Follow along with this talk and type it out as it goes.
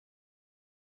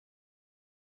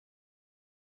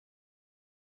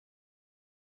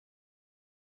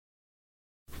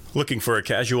Looking for a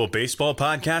casual baseball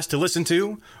podcast to listen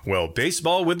to? Well,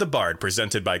 Baseball with the Bard,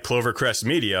 presented by Clovercrest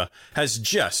Media, has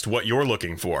just what you're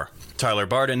looking for. Tyler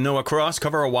Bard and Noah Cross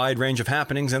cover a wide range of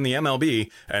happenings in the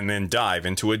MLB and then dive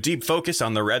into a deep focus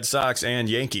on the Red Sox and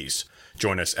Yankees.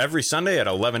 Join us every Sunday at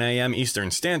 11 a.m.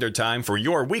 Eastern Standard Time for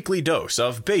your weekly dose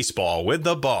of Baseball with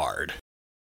the Bard.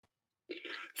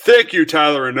 Thank you,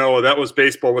 Tyler and Noah. That was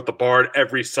Baseball with the Bard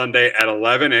every Sunday at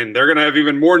 11, and they're going to have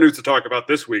even more news to talk about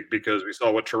this week because we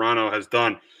saw what Toronto has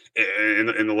done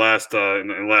in the last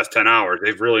 10 hours.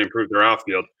 They've really improved their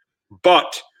outfield.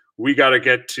 But we got to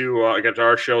get to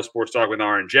our show, Sports Talk with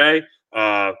R&J.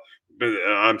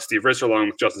 I'm Steve Risser along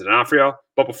with Justin D'Onofrio.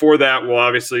 But before that, we'll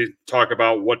obviously talk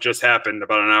about what just happened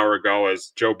about an hour ago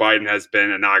as Joe Biden has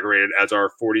been inaugurated as our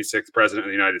 46th president of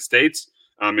the United States.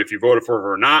 If you voted for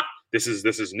her or not, this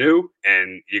is new,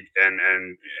 and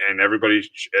everybody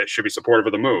should be supportive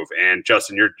of the move. And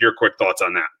Justin, your quick thoughts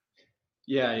on that?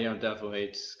 Yeah, definitely.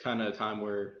 It's kind of a time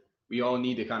where we all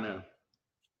need to kind of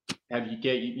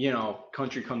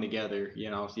country come together.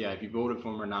 So, yeah, if you voted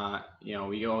for him or not,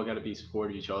 we all got to be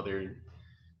supportive of each other and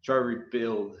try to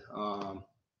rebuild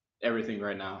everything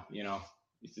right now.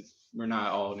 We're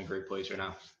not all in a great place right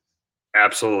now.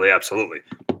 Absolutely.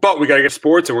 But we got to get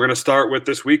sports, and we're going to start with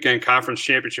this weekend, conference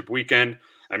championship weekend.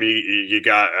 I mean, you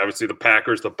got obviously the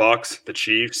Packers, the Bucks, the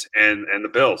Chiefs, and the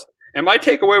Bills. And my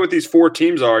takeaway with these four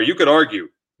teams are, you could argue,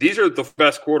 these are the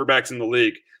best quarterbacks in the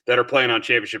league that are playing on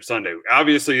Championship Sunday.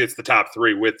 Obviously, it's the top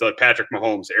three with Patrick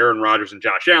Mahomes, Aaron Rodgers, and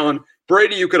Josh Allen.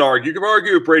 Brady, you could argue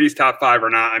if Brady's top five or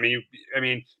not. I mean,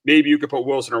 maybe you could put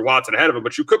Wilson or Watson ahead of him,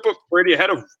 but you could put Brady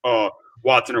ahead of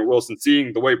Watson or Wilson,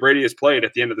 seeing the way Brady has played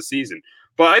at the end of the season.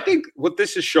 But I think what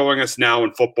this is showing us now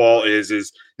in football is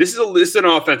this is an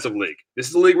offensive league. This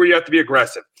is a league where you have to be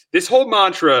aggressive. This whole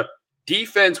mantra,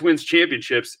 defense wins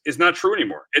championships, is not true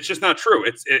anymore. It's just not true.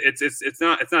 It's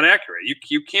not accurate.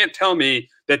 You can't tell me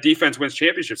that defense wins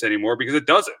championships anymore because it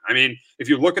doesn't. I mean, if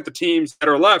you look at the teams that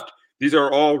are left, these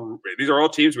are all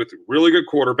teams with really good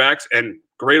quarterbacks and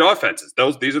great offenses.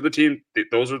 These are the teams.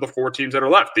 Those are the four teams that are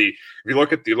left. If you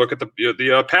look at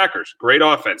the Packers, great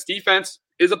offense. Defense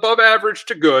is above average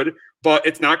to good, but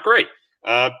it's not great.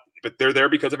 But they're there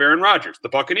because of Aaron Rodgers. The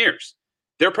Buccaneers,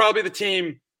 they're probably the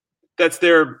team that's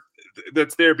there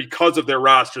because of their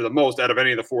roster the most out of any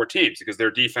of the four teams, because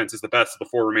their defense is the best of the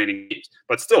four remaining teams.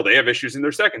 But still, they have issues in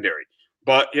their secondary.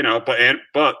 But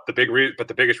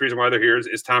the biggest reason why they're here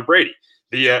is Tom Brady.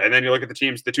 And then you look at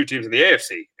the two teams in the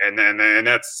AFC,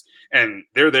 and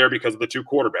they're there because of the two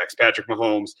quarterbacks, Patrick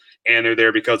Mahomes, and they're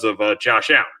there because of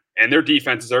Josh Allen. And their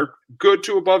defenses are good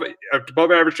to above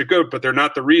average to good, but they're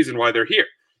not the reason why they're here.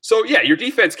 So yeah, your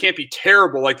defense can't be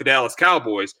terrible like the Dallas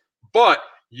Cowboys, but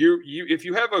if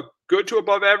you have a good to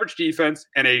above average defense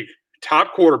and a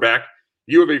top quarterback,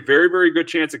 you have a very, very good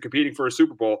chance of competing for a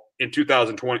Super Bowl in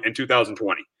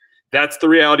 2020. That's the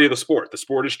reality of the sport. The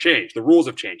sport has changed. The rules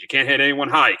have changed. You can't hit anyone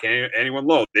high. You can't hit anyone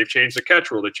low. They've changed the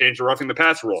catch rule. They've changed the roughing the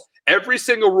passer rule. Every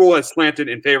single rule has slanted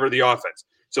in favor of the offense.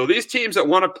 So these teams that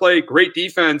want to play great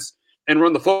defense and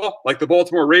run the football, like the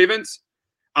Baltimore Ravens,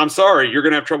 I'm sorry, you're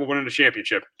going to have trouble winning the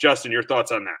championship. Justin, your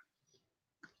thoughts on that?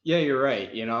 Yeah, you're right.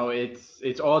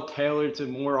 It's all tailored to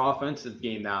more offensive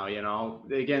game now.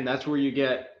 Again, that's where you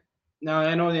get. Now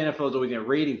I know the NFL is always going to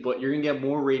rating, but you're going to get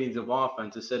more ratings of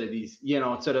offense instead of these.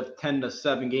 Instead of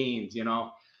 10-7 games.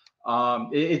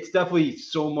 It's definitely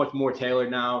so much more tailored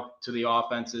now to the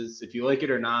offenses, if you like it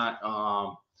or not.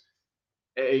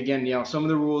 Again, some of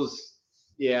the rules,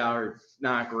 are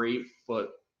not great, but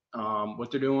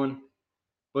what they're doing.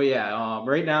 But yeah,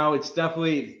 right now it's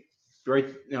definitely right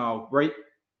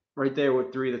there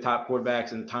with three of the top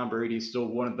quarterbacks, and Tom Brady is still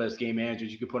one of the best game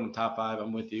managers. You could put in the top five.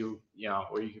 I'm with you.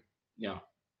 Or you could,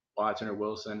 Watson or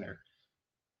Wilson or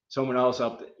someone else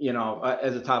up,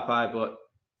 as a top five. But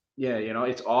yeah,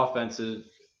 it's offensive,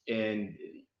 and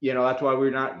that's why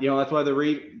we're not. That's why the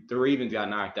Ravens got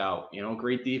knocked out.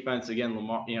 Great defense again.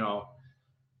 Lamar.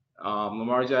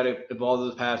 Lamar's got to evolve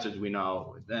those passes. We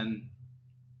know. Then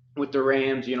with the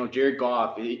Rams, Jared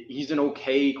Goff, he's an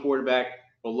okay quarterback.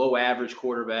 Below average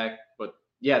quarterback, but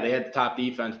yeah, they had the top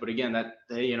defense. But again, it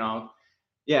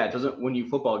doesn't win you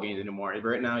football games anymore.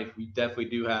 Right now, we definitely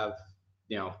do have,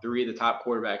 three of the top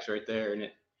quarterbacks right there, and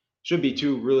it should be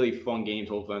two really fun games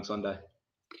hopefully on Sunday.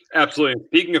 Absolutely.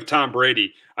 Speaking of Tom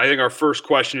Brady, I think our first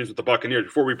question is with the Buccaneers.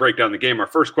 Before we break down the game, our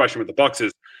first question with the Bucs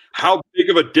is, how big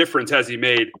of a difference has he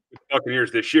made with the Buccaneers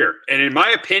this year? And in my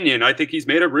opinion, I think he's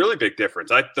made a really big difference.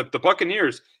 The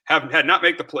Buccaneers had not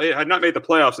made the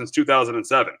playoffs since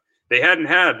 2007. They hadn't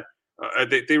had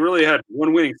they really had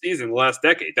one winning season the last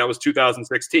decade. That was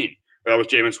 2016. That was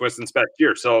Jameis Winston's best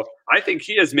year. So I think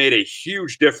he has made a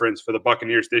huge difference for the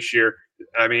Buccaneers this year.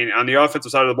 I mean, on the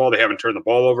offensive side of the ball, they haven't turned the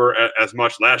ball over as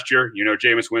much last year. You know,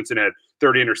 Jameis Winston had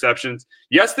 30 interceptions.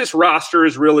 Yes, this roster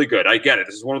is really good. I get it.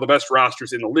 This is one of the best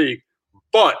rosters in the league.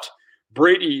 But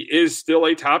Brady is still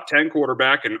a top 10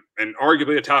 quarterback and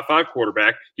arguably a top 5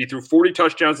 quarterback. He threw 40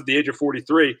 touchdowns at the age of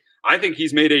 43. I think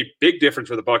he's made a big difference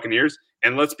for the Buccaneers.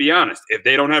 And let's be honest, if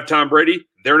they don't have Tom Brady,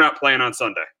 they're not playing on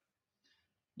Sunday.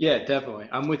 Yeah, definitely.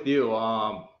 I'm with you.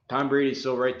 Tom Brady's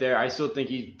still right there. I still think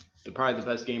he's probably the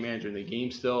best game manager in the game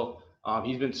still.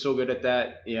 He's been so good at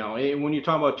that. You know, and when you're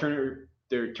talking about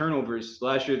their turnovers,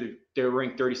 last year they were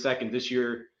ranked 32nd. This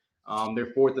year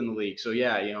they're 4th in the league. So,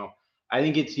 yeah, you know, I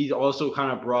think he's also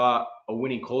kind of brought a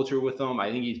winning culture with him.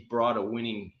 I think he's brought a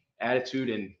winning attitude.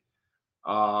 And,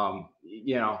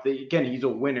 you know, again, he's a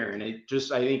winner. And it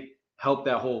just, I think, helped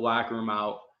that whole locker room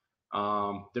out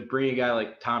to bring a guy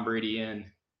like Tom Brady in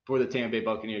for the Tampa Bay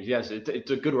Buccaneers. Yes, it's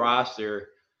a good roster,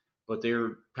 but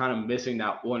they're kind of missing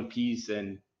that one piece,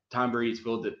 and Tom Brady's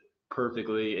filled it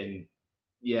perfectly. And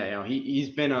yeah, you know, he's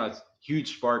been a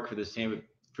huge spark for this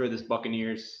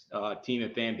Buccaneers team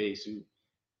and fan base who,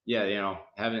 yeah, you know,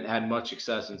 haven't had much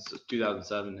success since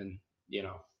 2007, and you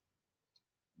know,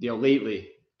 lately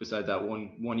besides that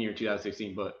one year in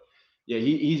 2016. But yeah,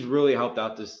 he's really helped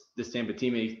out this Tampa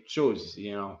team. And he shows,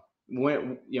 you know,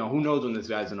 when, you know, who knows when this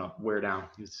guy's gonna wear down.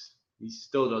 He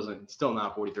still doesn't. He's still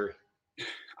not 43.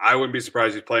 I wouldn't be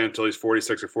surprised he's playing until he's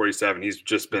 46 or 47. He's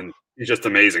just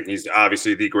amazing. He's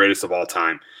obviously the greatest of all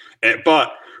time.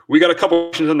 But we got a couple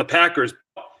questions on the Packers.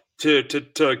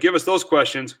 To give us those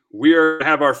questions, we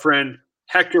have our friend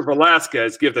Hector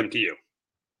Velasquez give them to you.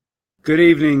 Good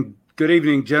evening. Good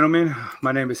evening, gentlemen.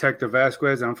 My name is Hector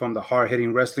Vasquez. I'm from the Hard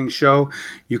Hitting Wrestling Show.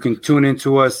 You can tune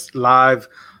into us live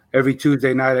every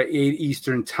Tuesday night at 8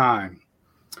 Eastern time.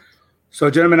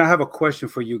 So, gentlemen, I have a question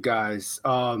for you guys.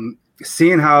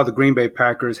 Seeing how the Green Bay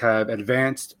Packers have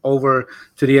advanced over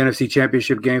to the NFC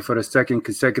Championship game for the second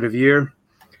consecutive year,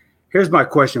 here's my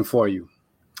question for you.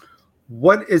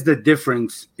 What is the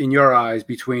difference in your eyes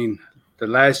between the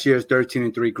last year's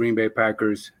 13-3 Green Bay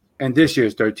Packers and this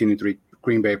year's 13-3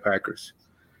 Green Bay Packers?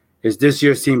 Is this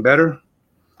year's team better?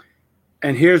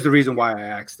 And here's the reason why I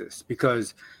ask this,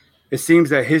 because it seems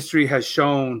that history has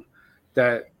shown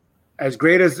that as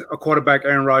great as a quarterback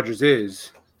Aaron Rodgers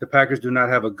is, the Packers do not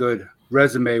have a good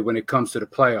resume when it comes to the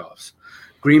playoffs.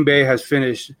 Green Bay has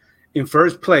finished in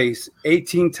first place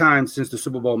 18 times since the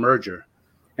Super Bowl merger.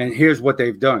 And here's what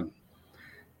they've done.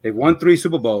 They've won 3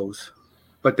 Super Bowls,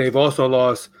 but they've also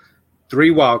lost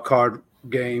 3 wild card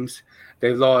games.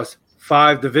 They've lost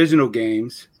 5 divisional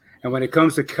games. And when it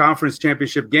comes to conference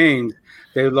championship games,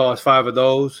 they've lost 5 of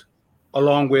those,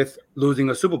 along with losing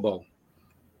a Super Bowl.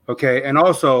 Okay. And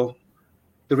also,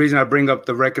 the reason I bring up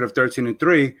the record of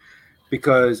 13-3,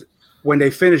 because when they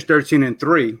finished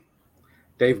 13-3,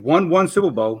 they've won 1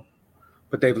 Super Bowl,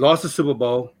 but they've lost the Super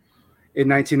Bowl in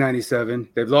 1997.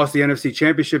 They've lost the NFC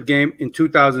Championship game in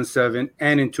 2007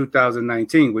 and in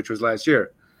 2019, which was last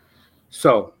year.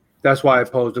 So that's why I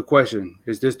posed the question.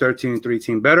 Is this 13-3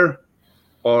 team better,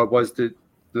 or was the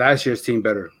last year's team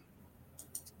better?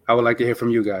 I would like to hear from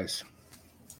you guys.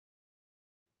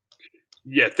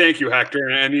 Yeah, thank you,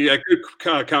 Hector. And a good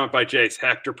comment by Jace.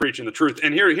 Hector preaching the truth.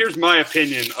 And here's my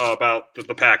opinion about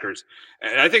the Packers.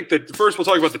 And I think that first we'll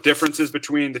talk about the differences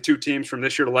between the two teams from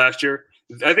this year to last year.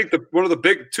 I think one of the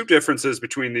big 2 differences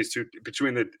between those two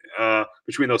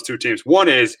teams. One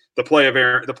is the play of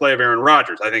Aaron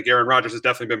Rodgers. I think Aaron Rodgers has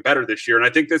definitely been better this year, and I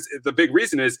think the big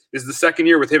reason is the second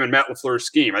year with him and Matt LaFleur's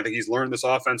scheme. I think he's learned this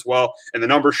offense well, and the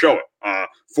numbers show it.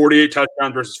 48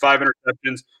 touchdowns versus 5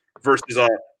 interceptions versus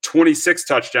 26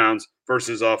 touchdowns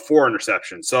versus 4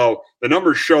 interceptions. So the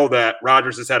numbers show that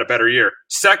Rodgers has had a better year.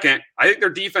 Second, I think their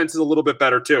defense is a little bit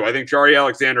better too. I think Jaire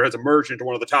Alexander has emerged into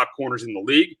one of the top corners in the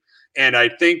league. And I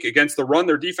think against the run,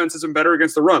 their defense has been better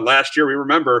against the run. Last year, we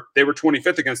remember they were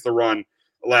 25th against the run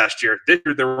last year. This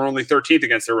year, they were only 13th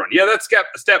against the run. Yeah, that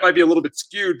stat might be a little bit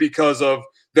skewed because of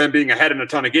them being ahead in a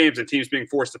ton of games and teams being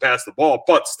forced to pass the ball.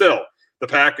 But still,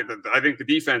 I think the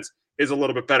defense is a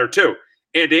little bit better too.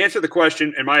 And to answer the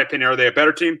question, in my opinion, are they a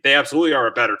better team? They absolutely are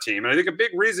a better team. And I think a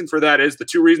big reason for that is the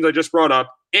 2 reasons I just brought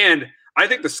up. And I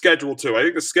think the schedule too. I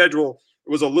think the schedule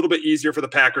was a little bit easier for the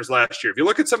Packers last year. If you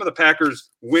look at some of the Packers'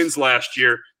 wins last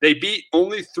year, they beat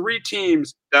only 3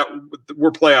 teams that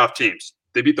were playoff teams.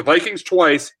 They beat the Vikings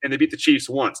twice, and they beat the Chiefs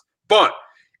once. But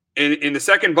in the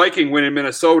second Viking win in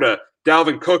Minnesota,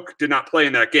 Dalvin Cook did not play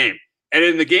in that game. And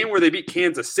in the game where they beat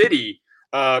Kansas City,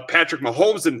 Patrick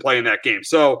Mahomes didn't play in that game.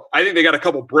 So I think they got a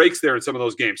couple breaks there in some of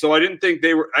those games. So I didn't think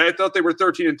I thought they were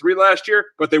 13-3 last year,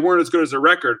 but they weren't as good as their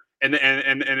record. And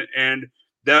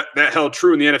that held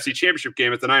true in the NFC Championship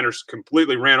game as the Niners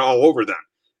completely ran all over them.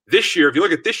 This year, if you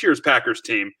look at this year's Packers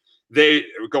team, they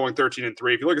were going 13-3.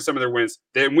 If you look at some of their wins,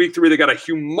 in week 3, they got a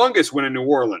humongous win in New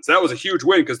Orleans. That was a huge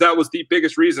win because that was the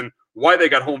biggest reason why they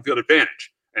got home field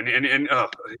advantage. And here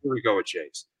we go with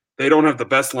Jays. They don't have the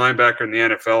best linebacker in the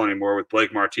NFL anymore with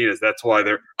Blake Martinez. That's why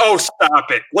they're – oh, stop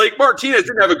it. Blake Martinez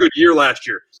didn't have a good year last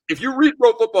year. If you read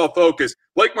Pro Football Focus,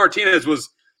 Blake Martinez was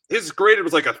 – his grade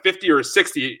was like a 50 or a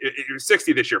 60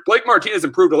 this year. Blake Martinez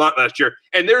improved a lot last year,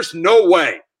 and there's no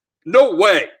way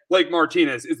Blake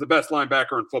Martinez is the best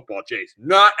linebacker in football, Jace.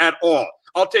 Not at all.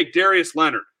 I'll take Darius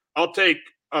Leonard. I'll take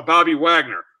Bobby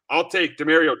Wagner. I'll take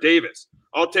Demario Davis.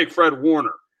 I'll take Fred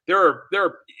Warner. There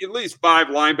are at least 5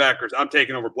 linebackers I'm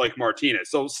taking over Blake Martinez.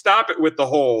 So stop it with the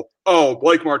whole,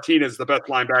 Blake Martinez is the best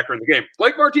linebacker in the game.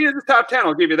 Blake Martinez is top 10,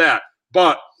 I'll give you that.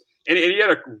 But and he had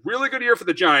a really good year for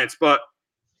the Giants, but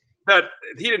that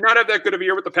he did not have that good of a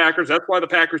year with the Packers. That's why the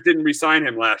Packers didn't re-sign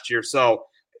him last year. So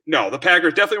no, the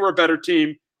Packers definitely were a better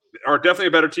team, are definitely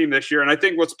a better team this year. And I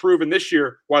think what's proven this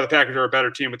year why the Packers are a better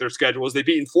team with their schedule is they've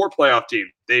beaten 4 playoff teams.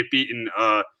 They've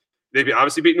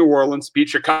obviously beat New Orleans, beat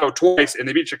Chicago twice, and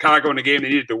they beat Chicago in a game they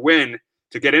needed to win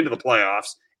to get into the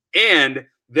playoffs. And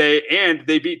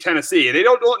they beat Tennessee. And they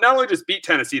don't not only just beat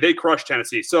Tennessee, they crushed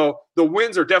Tennessee. So the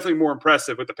wins are definitely more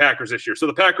impressive with the Packers this year. So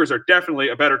the Packers are definitely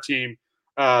a better team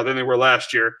than they were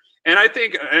last year. And I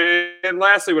think, and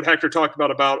lastly, what Hector talked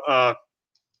about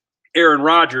Aaron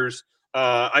Rodgers,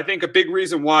 I think a big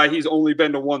reason why he's only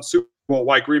been to 1 Super Bowl,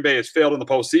 why Green Bay has failed in the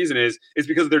postseason is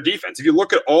because of their defense. If you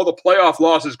look at all the playoff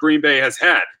losses Green Bay has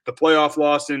had, the playoff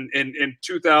loss in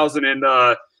 2000 and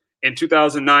in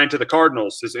 2009 to the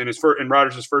Cardinals in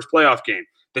Rodgers' first playoff game,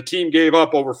 the team gave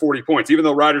up over 40 points. Even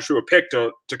though Rodgers threw a pick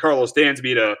to Carlos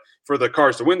Dansby for the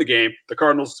Cards to win the game, the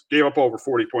Cardinals gave up over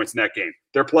 40 points in that game.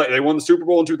 They won the Super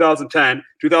Bowl in 2010.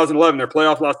 2011, their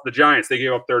playoff loss to the Giants, they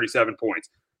gave up 37 points.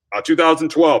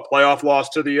 2012 playoff loss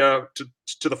to the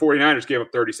 49ers, gave up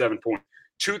 37 points.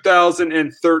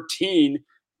 2013,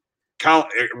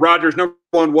 Rodgers number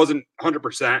 1 wasn't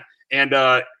 100%, and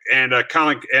the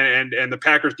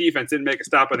Packers defense didn't make a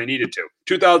stop when they needed to.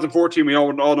 2014, we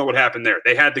all know what happened there.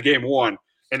 They had the game won,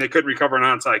 and they couldn't recover an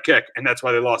onside kick, and that's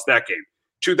why they lost that game.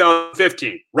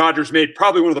 2015, Rodgers made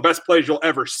probably one of the best plays you'll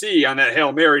ever see on that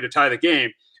Hail Mary to tie the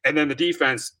game, and then the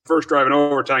defense, first drive in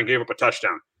overtime, gave up a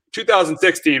touchdown.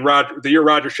 2016, the year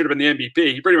Rodgers should have been the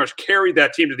MVP, he pretty much carried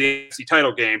that team to the AFC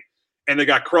title game, and they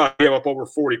got crushed, gave up over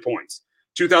 40 points.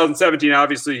 2017,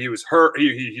 obviously, he was hurt.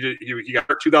 He got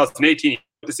hurt. 2018,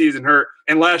 the season hurt,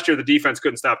 and last year the defense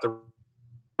couldn't stop the.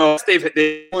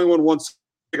 They only won once.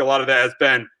 I think a lot of that has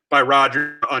been by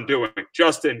Rodgers undoing.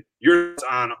 Justin, you're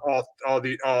on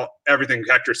everything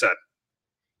Hector said.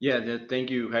 Yeah, thank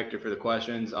you, Hector, for the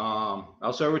questions.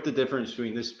 I'll start with the difference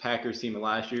between this Packers team and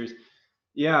last year's.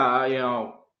 Yeah,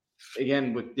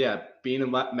 again, being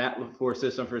in Matt LaFleur's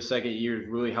system for a second year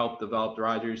really helped develop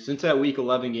Rodgers. Since that Week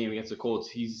 11 game against the Colts,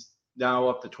 he's now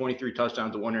up to 23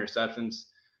 touchdowns and 1 interceptions.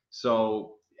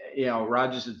 So,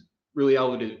 Rodgers has really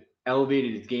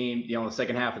elevated his game, in the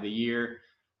second half of the year.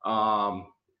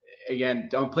 Again,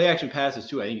 on play action passes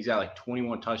too, I think he's got like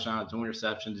 21 touchdowns, 2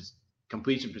 interceptions. His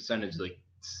completion percentage is like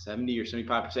 70 or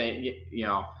 75%.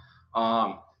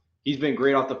 He's been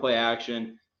great off the play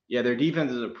action. Yeah, their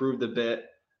defense has improved a bit.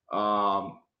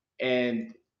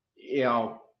 And,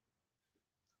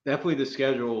 definitely the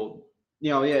schedule,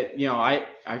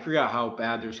 I forgot how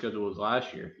bad their schedule was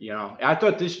last year. I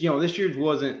thought this year's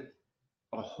wasn't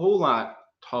a whole lot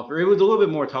tougher. It was a little bit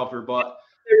more tougher, but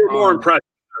they were more impressive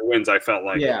with their wins, I felt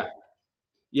like. A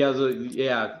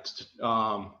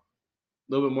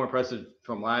little bit more impressive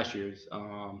from last year's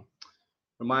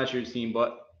team.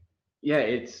 But yeah,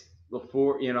 it's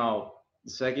before, the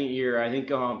second year, I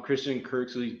think Christian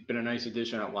Kirksey's been a nice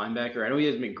addition at linebacker. I know he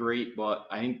hasn't been great, but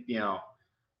I think,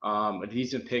 a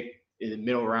decent pick in the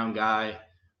middle round guy.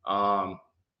 I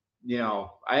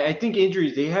think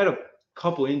injuries, they had a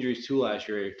couple injuries too last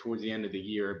year towards the end of the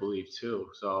year, I believe, too.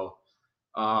 So,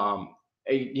 I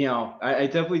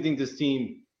definitely think this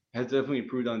team has definitely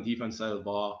improved on the defense side of the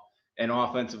ball and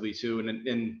offensively too.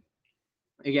 And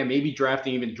again, maybe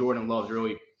drafting even Jordan Love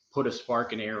really put a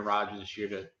spark in Aaron Rodgers this year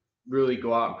to really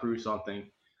go out and prove something,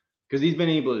 because he's been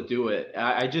able to do it.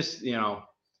 I just,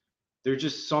 there's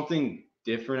just something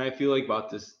different, I feel like,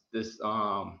 about this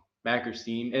Packers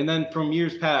team. And then from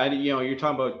years past, you're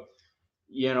talking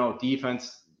about,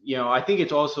 defense, I think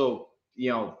it's also,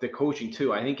 the coaching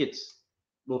too. I think it's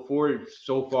before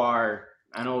so far,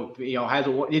 I know,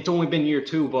 it's only been year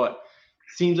 2, but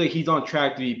seems like he's on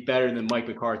track to be better than Mike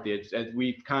McCarthy. As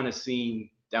we've kind of seen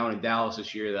down in Dallas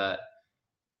this year, that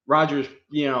Rodgers,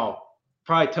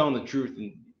 probably telling the truth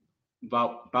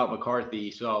about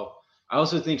McCarthy. So I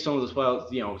also think some of this,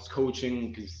 his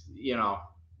coaching, because,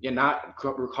 you're not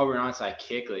recovering onside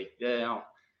kick. Like,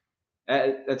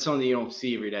 that's something you don't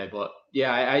see every day. But,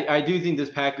 yeah, I do think this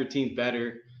Packer team's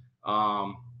better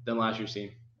than last year's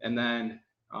team. And then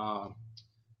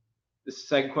the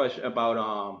second question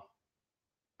about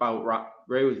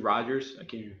Ray was Rodgers. I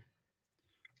can't hear.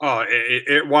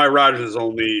 Why Rodgers has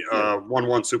only won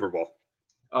 1 Super Bowl.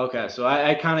 Okay, so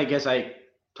I kind of guess I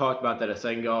talked about that a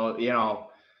second ago.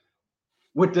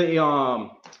 With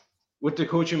the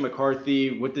coaching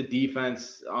McCarthy, with the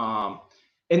defense,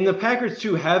 and the Packers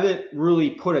too haven't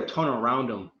really put a ton around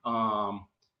him.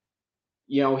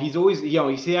 He's always, he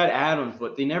had Adams,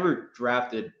 but they never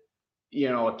drafted,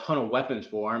 a ton of weapons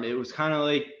for him. It was kind of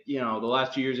like, the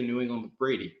last 2 years in New England with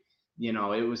Brady.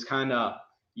 It was kind of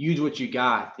use what you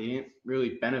got. They didn't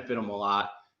really benefit him a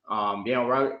lot.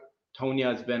 Tonya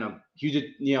has been a huge,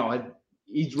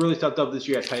 he's really stepped up this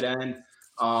year at tight end.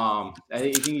 I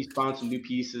think he's found some new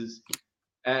pieces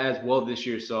as well this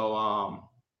year. So,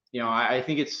 I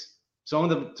think it's some of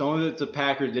the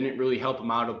Packers didn't really help him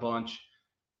out a bunch.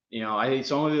 I think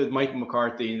some of it was Mike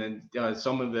McCarthy, and then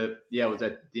some of it, was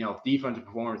that, defensive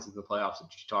performance in the playoffs that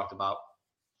you talked about.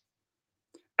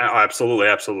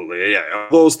 Absolutely. Yeah,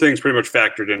 those things pretty much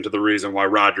factored into the reason why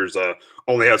Rodgers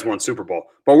only has 1 Super Bowl.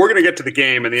 But we're going to get to the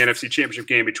game and the NFC Championship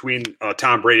game between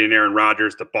Tom Brady and Aaron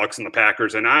Rodgers, the Bucs and the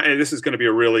Packers, and this is going to be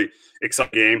a really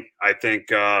exciting game. I think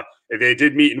they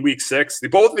did meet in Week 6.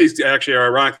 Both of these actually are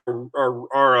ironic,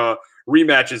 are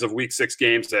rematches of Week 6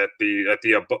 games that the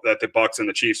Bucs and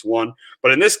the Chiefs won.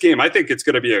 But in this game, I think it's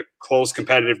going to be a close,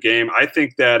 competitive game. I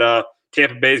think that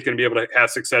Tampa Bay is going to be able to have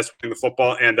success winning the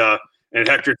football. And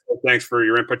Hector, thanks for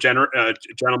your input,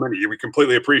 gentlemen. We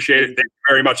completely appreciate it. Thank you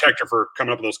very much, Hector, for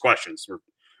coming up with those questions.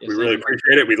 We really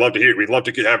appreciate it. We'd love to hear. We'd love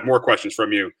to have more questions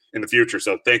from you in the future.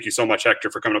 So thank you so much,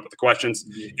 Hector, for coming up with the questions.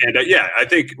 And I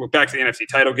think we're back to the NFC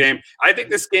title game. I think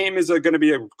this game is going to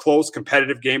be a close,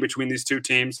 competitive game between these two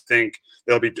teams. I think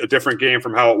there'll be a different game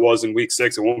from how it was in Week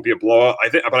 6. It won't be a blowout.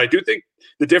 But I do think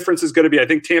the difference is going to be, I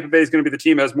think Tampa Bay is going to be the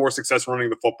team that has more success running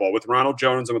the football. With Ronald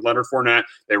Jones and with Leonard Fournette,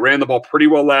 they ran the ball pretty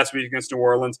well last week against New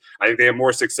Orleans. I think they have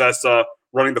more success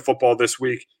running the football this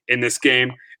week in this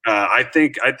game. I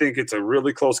think it's a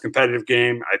really close, competitive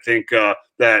game. I think that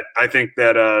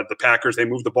the Packers, they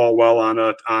move the ball well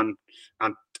on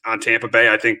Tampa Bay.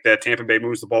 I think that Tampa Bay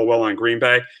moves the ball well on Green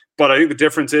Bay. But I think the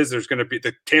difference is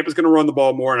Tampa's going to run the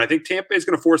ball more, and I think Tampa is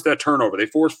going to force that turnover. They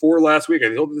forced 4 last week.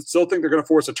 I still think they're going to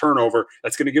force a turnover.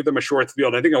 That's going to give them a short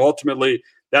field. I think ultimately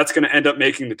that's going to end up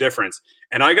making the difference.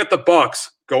 And I got the Bucs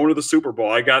going to the Super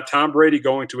Bowl. I got Tom Brady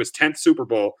going to his 10th Super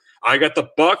Bowl. I got the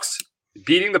Bucs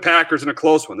beating the Packers in a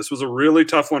close one. This was a really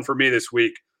tough one for me this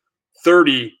week,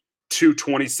 30-27.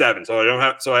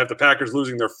 So I have the Packers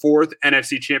losing their 4th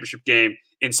NFC Championship game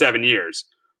in 7 years.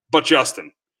 But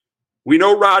Justin, we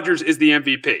know Rodgers is the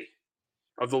MVP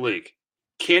of the league.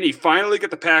 Can he finally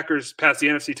get the Packers past the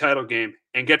NFC title game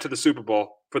and get to the Super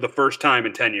Bowl for the first time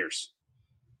in 10 years?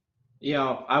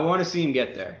 I want to see him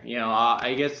get there.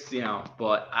 I guess,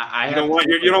 but I you don't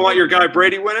want your guy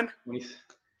Brady winning?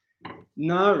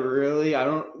 Not really. I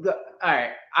don't. All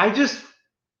right. I just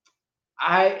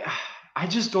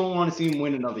don't want to see him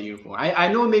win another uniform. I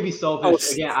know it may be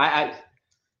selfish. Again,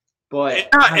 but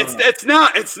it's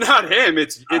not him.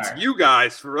 It's right. You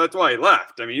guys. That's why he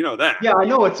left. I mean, you know that. Yeah, I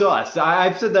know it's us.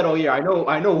 I've said that all year. I know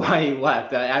why he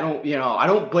left. I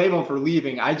don't blame him for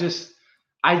leaving. I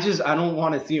don't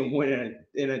want to see him win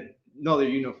in another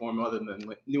uniform other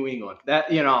than New England.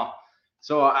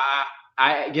 So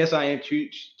I guess I am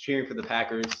cheering for the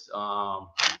Packers.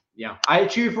 I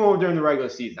cheer for them during the regular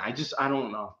season. I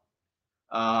don't know.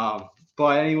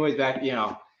 But anyways, back,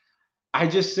 I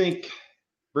just think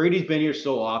Brady's been here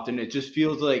so often. It just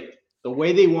feels like the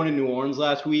way they won in New Orleans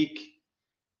last week,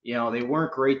 they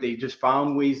weren't great. They just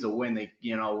found ways to win. They,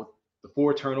 with the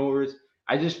 4 turnovers.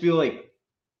 I just feel like,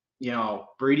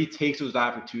 Brady takes those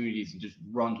opportunities and just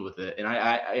runs with it. And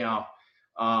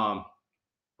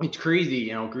it's crazy,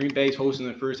 Green Bay's hosting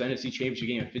the first NFC Championship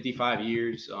game in 55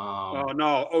 years.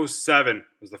 07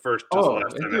 was the first.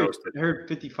 Last time they hosted. I heard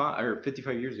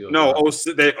 55 years ago. No,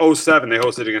 07 they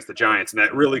hosted against the Giants in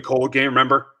that really cold game.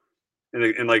 Remember,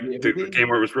 the game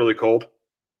where it was really cold.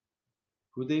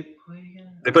 Who they play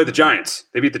again? They played the Giants.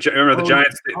 They beat the Giants.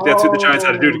 That's who the Giants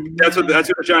had to do. That's who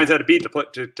the Giants had to beat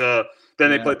to then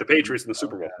they played the Patriots in the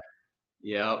Super Bowl.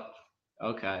 Yep.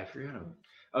 Okay, I forgot.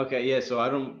 Okay, yeah. So I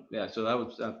don't. Yeah. So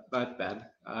that's bad.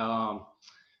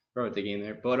 Wrote the game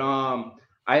there, but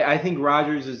I think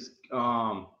Rodgers is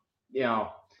you know,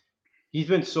 he's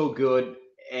been so good,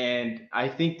 and I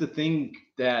think the thing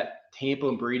that Tampa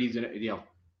and Brady's gonna,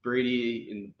 Brady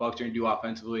and Bucs are gonna do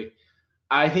offensively,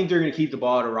 I think they're going to keep the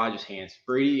ball out of Rodgers' hands.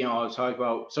 Brady, I was talking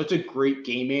about such a great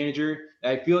game manager.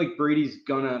 I feel like Brady's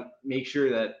going to make sure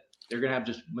that they're going to have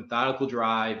just methodical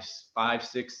drives,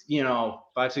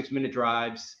 5-6 minute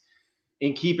drives,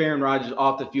 and keep Aaron Rodgers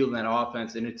off the field in that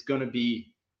offense. And it's going to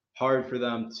be hard for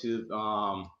them to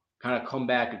kind of come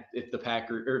back if the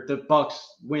Packers or if the Bucs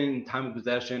win time of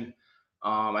possession.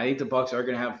 I think the Bucs are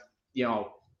going to have,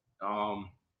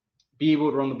 be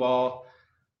able to run the ball.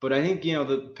 But I think,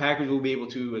 the Packers will be able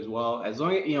to as well. As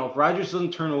long as, if Rodgers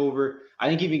doesn't turn over, I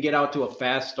think he can get out to a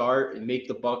fast start and make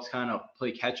the Bucs kind of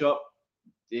play catch up.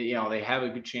 They have a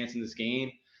good chance in this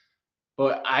game.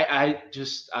 But I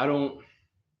just don't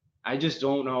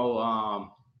know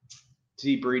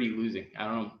see Brady losing. I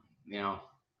don't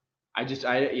I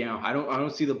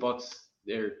don't see the Bucs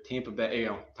or Tampa Bay,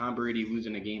 Tom Brady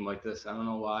losing a game like this. I don't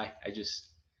know why. I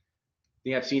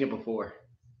think I've seen it before.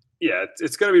 Yeah,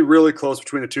 it's going to be really close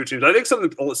between the two teams. I think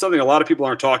something a lot of people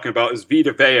aren't talking about is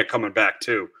Vita Vea coming back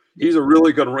too. He's a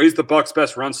really good. He's the Bucs'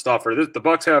 best run stuffer. The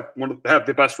Bucs have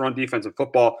the best run defense in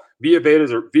football. Vita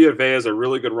Vea is a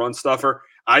really good run stuffer.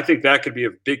 I think that could be a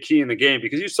big key in the game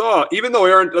because you saw, even though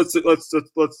let's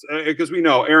because we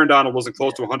know Aaron Donald wasn't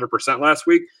close to 100% last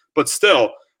week, but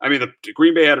still, I mean, the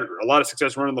Green Bay had a lot of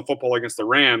success running the football against the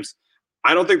Rams.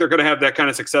 I don't think they're going to have that kind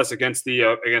of success against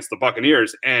the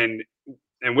Buccaneers. And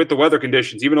with the weather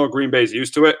conditions, even though Green Bay's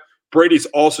used to it, Brady's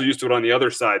also used to it on the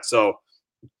other side. So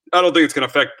I don't think it's going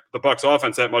to affect the Bucs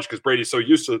offense that much because Brady's so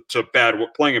used to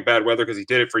playing in bad weather because he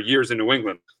did it for years in New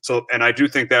England. So, and I do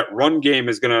think that run game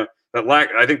is going to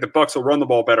I think the Bucs will run the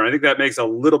ball better. I think that makes a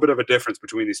little bit of a difference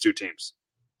between these two teams.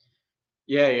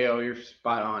 Yeah, you're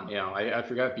spot on. I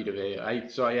forgot Vita Vea. I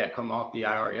saw come off the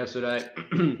IR yesterday.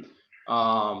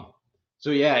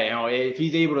 So if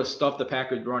he's able to stuff the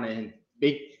Packers run and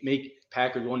make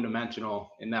Packers one-dimensional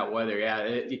in that weather,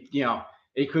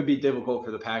 it could be difficult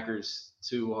for the Packers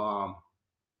to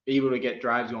be able to get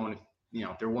drives going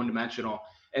if they're one-dimensional.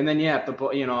 And then because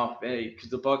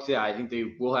the Bucs, I think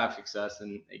they will have success.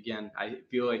 And again, I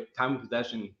feel like time of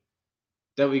possession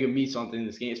definitely can mean something in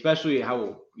this game, especially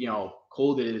how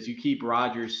cold it is. You keep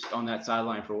Rodgers on that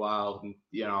sideline for a while, and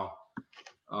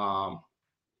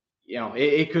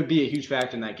it could be a huge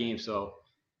factor in that game. So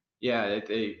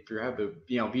if you have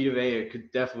Vita Vea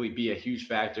could definitely be a huge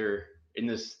factor in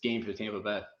this game for Tampa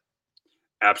Bay.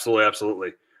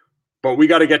 Absolutely. But we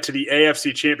got to get to the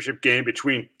AFC Championship game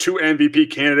between two MVP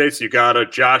candidates. You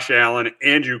got Josh Allen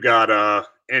and you got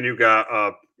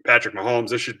Patrick Mahomes.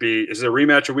 This is a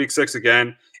rematch of Week 6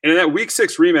 again. And in that Week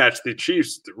 6 rematch, the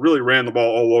Chiefs really ran the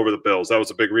ball all over the Bills. That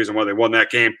was a big reason why they won that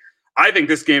game. I think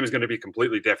this game is going to be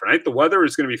completely different. I think the weather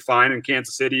is going to be fine in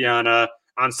Kansas City on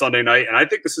Sunday night, and I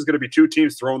think this is going to be two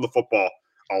teams throwing the football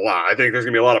a lot. I think there's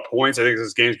going to be a lot of points. I think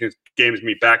this game's going to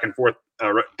be back and forth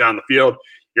down the field.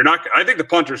 I think the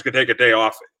punters could take a day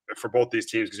off for both these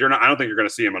teams because I don't think you're going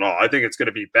to see them at all. I think it's going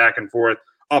to be back and forth,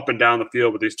 up and down the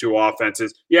field with these two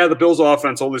offenses. Yeah, the Bills'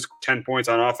 offense only scored 10 points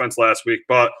on offense last week,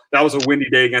 but that was a windy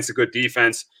day against a good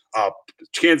defense.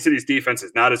 Kansas City's defense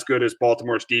is not as good as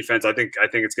Baltimore's defense. I think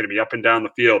it's going to be up and down the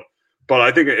field, but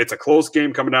I think it's a close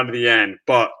game coming down to the end.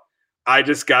 But I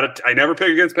just I never pick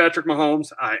against Patrick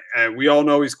Mahomes. We all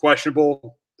know he's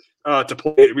questionable to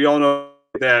play. We all know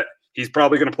that he's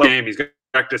probably going to play him. He's going to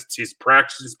practice. He's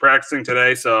practicing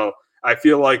today. So I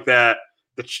feel like that.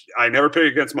 I never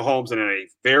pick against Mahomes in a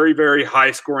very, very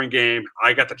high-scoring game.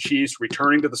 I got the Chiefs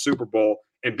returning to the Super Bowl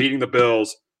and beating the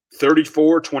Bills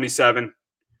 34-27.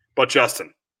 But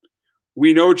Justin,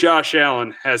 we know Josh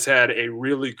Allen has had a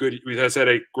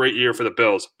great year for the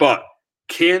Bills. But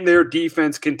can their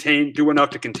defense do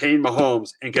enough to contain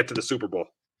Mahomes and get to the Super Bowl?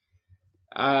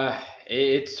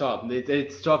 It's tough.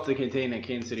 It's tough to contain a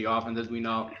Kansas City offense, as we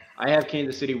know. I have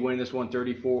Kansas City win this one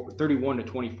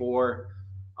 31-24.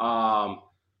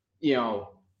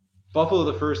 Buffalo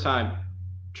the first time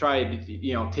tried,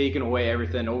 taking away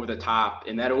everything over the top,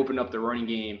 and that opened up the running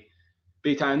game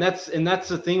big time. And that's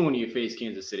the thing when you face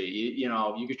Kansas City.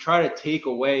 You could try to take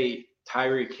away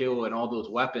Tyreek Hill and all those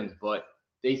weapons, but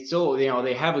they still,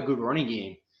 they have a good running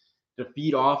game to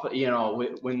feed off,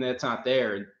 when that's not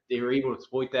there. They were able to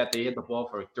exploit that. They hit the ball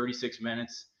for like 36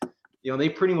 minutes. They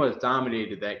pretty much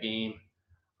dominated that game.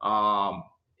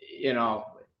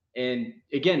 And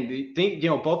again,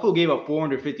 Buffalo gave up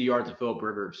 450 yards to Philip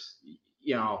Rivers.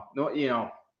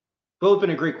 Philip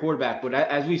been a great quarterback, but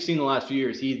as we've seen the last few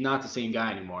years, he's not the same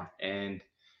guy anymore. And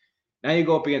now you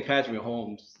go up against Patrick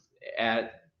Mahomes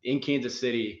in Kansas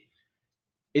City.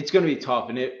 It's going to be tough,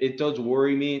 and it does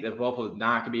worry me that Buffalo's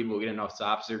not going to be able to get enough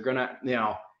stops. They're going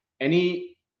to,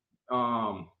 any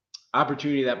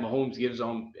opportunity that Mahomes gives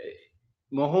them.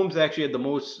 Mahomes actually had the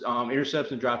most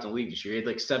interception drops in the league this year. He had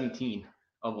like 17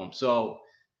 of them. So,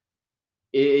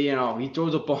 he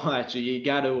throws a ball at you. You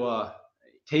got to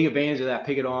take advantage of that,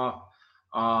 pick it off.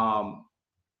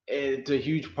 It's a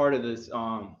huge part of this.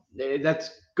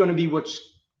 That's going to be what's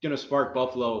going to spark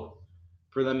Buffalo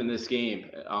for them in this game.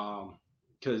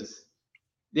 Because,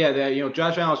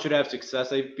 Josh Allen should have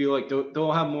success. I feel like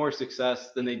they'll have more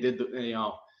success than they did,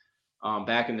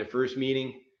 back in their first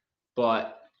meeting.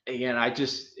 But again,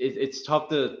 it's tough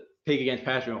to pick against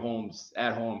Patrick Mahomes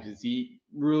at home because he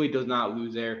really does not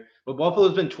lose there. But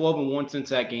Buffalo's been 12-1 since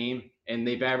that game, and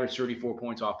they've averaged 34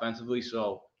 points offensively.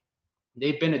 So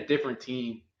they've been a different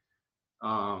team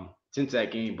since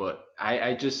that game. But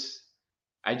I just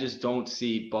don't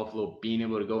see Buffalo being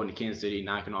able to go into Kansas City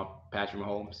knocking off Patrick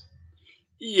Mahomes.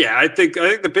 Yeah, I think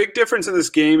the big difference in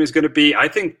this game is going to be, I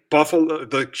think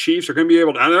the Chiefs are going to be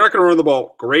able to, and they're not going to run the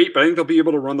ball great, but I think they'll be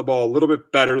able to run the ball a little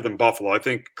bit better than Buffalo. I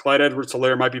think Clyde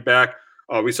Edwards-Helaire might be back.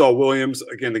 We saw Williams,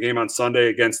 again, the game on Sunday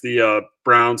against the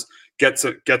Browns, get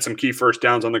some key first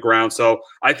downs on the ground. So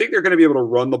I think they're going to be able to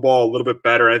run the ball a little bit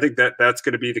better. I think that's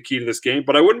going to be the key to this game.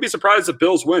 But I wouldn't be surprised if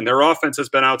Bills win. Their offense has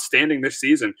been outstanding this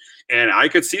season, and I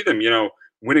could see them,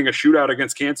 winning a shootout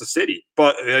against Kansas City.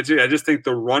 But I just think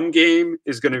the run game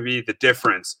is going to be the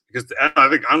difference because I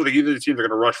don't think either of the teams are going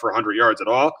to rush for 100 yards at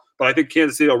all. But I think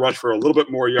Kansas City will rush for a little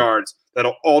bit more yards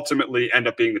that'll ultimately end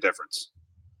up being the difference.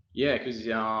 Yeah, because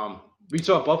we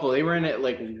saw Buffalo. They ran it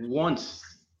like once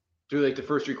through like the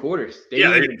first three quarters. They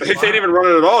didn't even run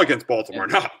it at all against Baltimore.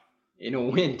 No. In a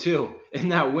win too. In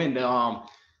that win,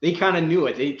 they kind of knew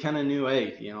it. They kind of knew,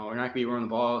 hey, we're not going to be running the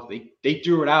ball. They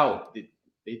threw it out.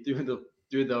 They threw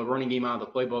the running game out of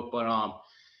the playbook.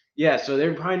 But so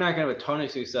they're probably not going to have a ton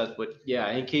of success. But yeah,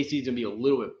 I think KC's going to be a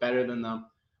little bit better than them.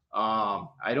 I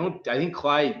think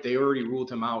Clyde, they already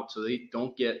ruled him out, so they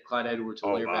don't get Clyde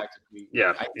Edwards-Helaire back to me.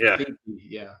 Yeah.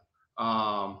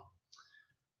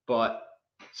 But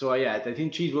so I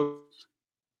think Chiefs will.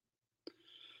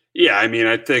 Yeah, I mean,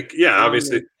 I think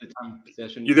obviously.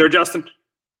 You there, Justin?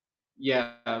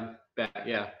 Yeah,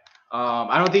 yeah.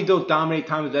 I don't think they'll dominate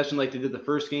time possession like they did the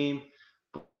first game.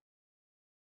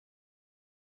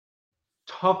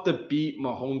 Tough to beat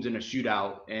Mahomes in a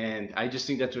shootout, and I just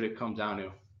think that's what it comes down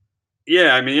to.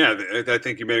 Yeah, I mean, I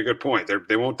think you made a good point.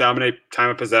 They won't dominate time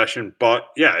of possession, but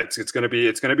yeah, it's going to be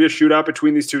a shootout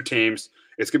between these two teams.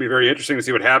 It's going to be very interesting to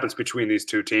see what happens between these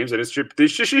two teams, and it should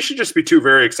just be two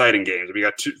very exciting games. We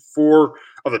got four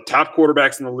of the top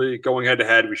quarterbacks in the league going head to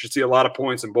head. We should see a lot of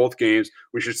points in both games.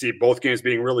 We should see both games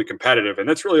being really competitive, and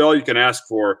that's really all you can ask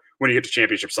for when you get to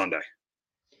Championship Sunday.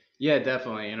 Yeah,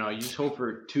 definitely. You just hope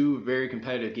for two very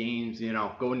competitive games.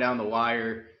 Going down the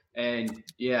wire. And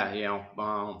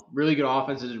really good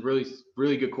offenses, really,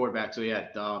 really good quarterback. So yeah,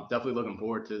 definitely looking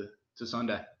forward to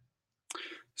Sunday.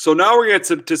 So now we're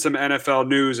getting to some NFL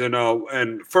news,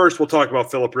 and first we'll talk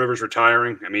about Philip Rivers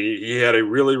retiring. I mean, he had a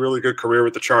really, really good career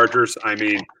with the Chargers. I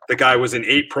mean, the guy was in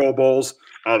 8 Pro Bowls.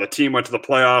 The team went to the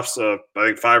playoffs, I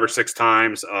think 5 or 6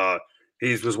 times.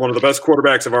 He was one of the best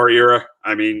quarterbacks of our era.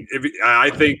 I mean,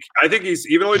 I think he's,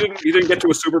 even though he didn't get to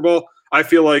a Super Bowl, I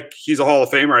feel like he's a Hall of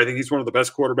Famer. I think he's one of the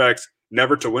best quarterbacks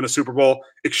never to win a Super Bowl.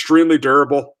 Extremely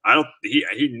durable.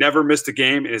 He never missed a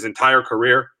game in his entire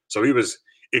career. So he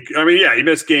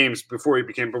missed games before he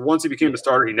became, but once he became the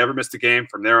starter, he never missed a game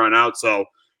from there on out. So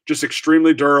just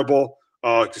extremely durable,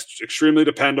 just extremely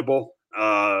dependable.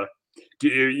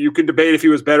 You can debate if he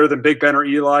was better than Big Ben or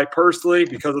Eli. Personally,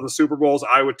 because of the Super Bowls,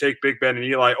 I would take Big Ben and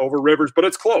Eli over Rivers, but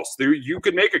it's close. You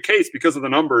could make a case because of the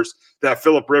numbers that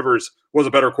Philip Rivers was a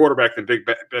better quarterback than Big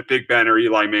Ben or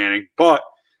Eli Manning. But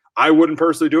I wouldn't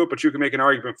personally do it, but you can make an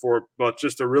argument for it. But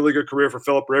just a really good career for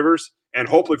Philip Rivers, and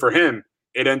hopefully for him,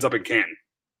 it ends up in Canton.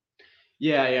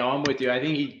 Yeah, I'm with you. I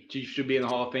think he should be in the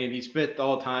Hall of Fame. He's 5th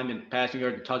all time in passing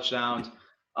yards and touchdowns.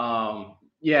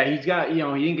 He's got, he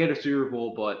didn't get a Super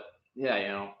Bowl, but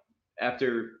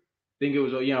after, I think it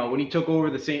was, when he took over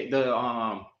the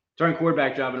starting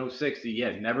quarterback job in 2006, he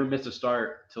had never missed a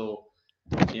start till,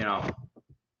 the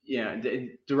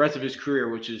rest of his career,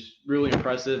 which is really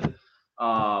impressive.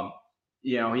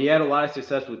 He had a lot of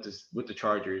success with the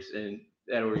Chargers and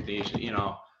that organization.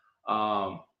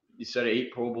 He said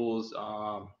 8 Pro Bowls.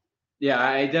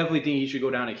 I definitely think he should go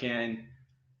down to Canton.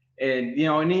 And he,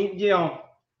 I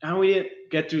know we didn't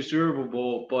get to Super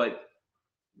Bowl, but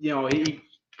he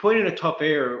put in a tough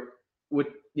era with,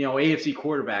 AFC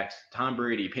quarterbacks, Tom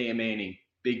Brady, Peyton Manning,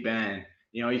 Big Ben,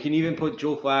 you can even put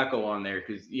Joe Flacco on there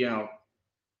because,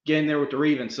 getting there with the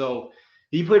Ravens. So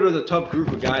he played with a tough group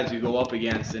of guys to go up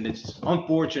against, and it's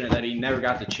unfortunate that he never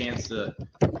got the chance to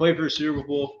play for a Super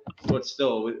Bowl. But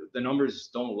still, the numbers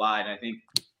don't lie, and I think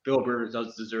Philip Rivers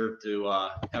does deserve to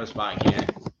have a spot again.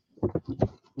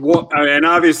 Well, and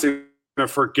obviously, to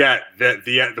forget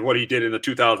that what he did in the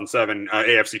 2007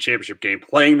 AFC Championship game,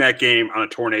 playing that game on a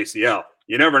torn ACL.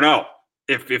 You never know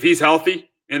if he's healthy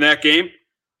in that game.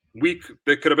 It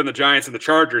could have been the Giants and the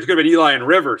Chargers. It could have been Eli and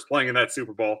Rivers playing in that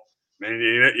Super Bowl. And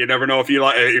you never know if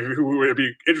Eli. It would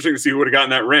be interesting to see who would have gotten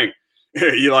that ring,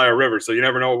 Eli or Rivers. So you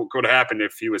never know what could have happened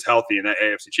if he was healthy in that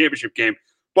AFC Championship game.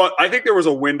 But I think there was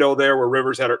a window there where where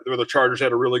the Chargers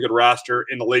had a really good roster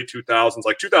in the late 2000s,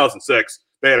 like 2006.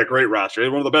 They had a great roster. They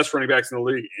had one of the best running backs in the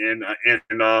league, and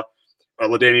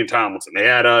LaDainian Tomlinson. They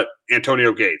had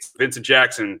Antonio Gates, Vincent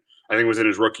Jackson. I think it was in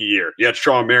his rookie year. You had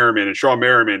Shawn Merriman, and Shawn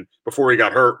Merriman, before he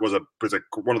got hurt, was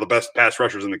one of the best pass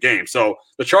rushers in the game. So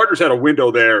the Chargers had a window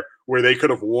there where they could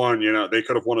have won. They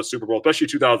could have won a Super Bowl, especially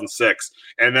 2006.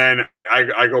 And then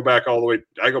I go back all the way.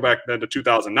 I go back then to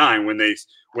 2009 when they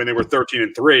were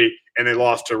 13-3 and they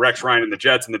lost to Rex Ryan and the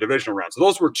Jets in the divisional round. So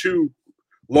those were two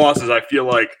losses. I feel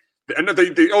like. And the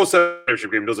 07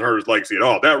 championship game doesn't hurt his legacy at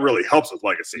all. That really helps his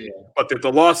legacy. Yeah. But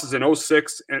the losses in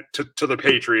 06 to the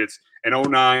Patriots and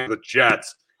 09 the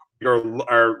Jets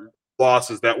are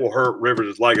losses that will hurt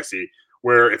Rivers' legacy.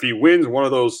 Where if he wins one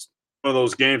of those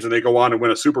games and they go on and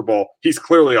win a Super Bowl, he's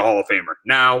clearly a Hall of Famer.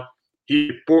 Now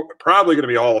he's probably going to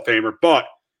be a Hall of Famer, but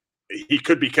he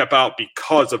could be kept out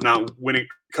because of not winning,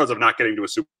 because of not getting to a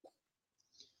Super Bowl.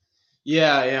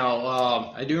 Yeah,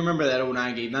 I do remember that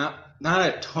 09 game. Not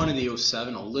a ton of the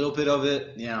 07, a little bit of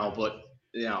it, but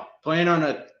playing on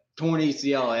a torn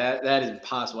ACL, that is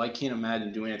impossible. I can't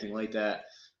imagine doing anything like that.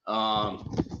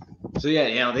 So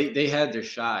yeah, they had their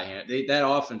shot. That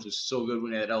offense was so good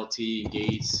when they had LT and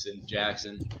Gates and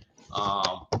Jackson.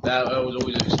 That was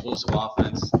always an explosive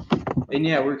offense. And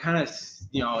yeah, we're kind of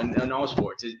in all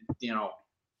sports,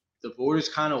 the voters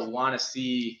kind of want to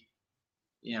see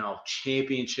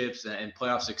championships and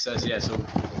playoff success. Yeah, so.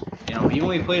 He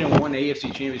only played in one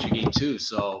AFC Championship game too,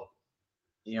 so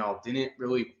didn't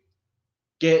really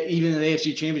get even the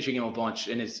AFC Championship game a bunch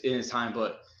in his time.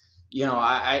 But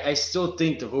I still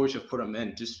think the voters should put him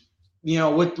in. Just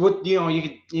with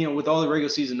with all the regular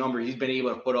season numbers he's been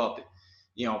able to put up,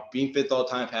 being fifth all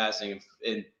time passing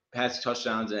and passing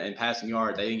touchdowns and passing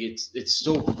yards. I think it's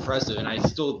so impressive, and I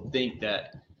still think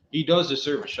that he does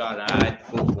deserve a shot. I'd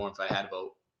vote for him if I had a vote.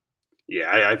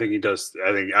 Yeah, I think he does.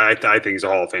 I think he's a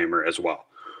Hall of Famer as well.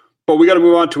 But we got to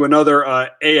move on to another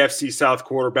AFC South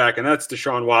quarterback, and that's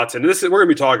Deshaun Watson. We're going to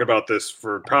be talking about this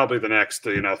for probably the next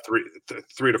 3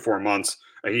 to 4 months.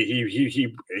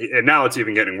 He and now it's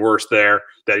even getting worse there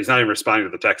that he's not even responding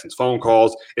to the Texans' phone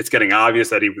calls. It's getting obvious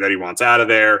that he wants out of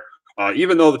there.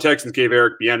 Even though the Texans gave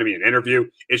Eric Bieniemy an interview,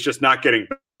 it's just not getting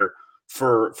better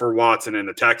for Watson and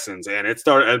the Texans. And I'm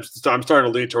starting to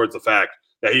lean towards the fact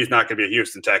that he's not going to be a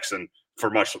Houston Texan for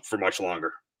much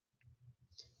longer.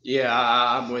 Yeah,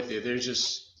 I'm with you.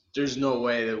 There's no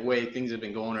way the way things have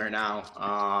been going right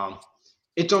now.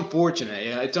 It's unfortunate.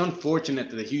 Yeah, it's unfortunate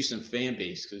to the Houston fan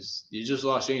base because you just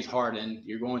lost James Harden.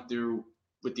 You're going through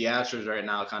with the Astros right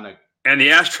now, kind of. And the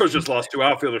Astros just lost 2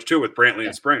 outfielders too with Brantley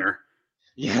and Springer.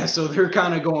 Yeah, so they're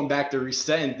kind of going back to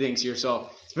resetting things here. So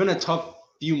it's been a tough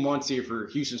few months here for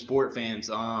Houston sport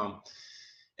fans.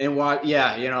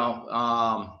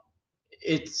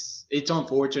 It's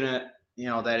unfortunate,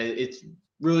 that it's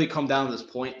really come down to this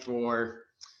point for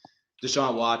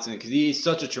Deshaun Watson because he's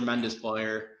such a tremendous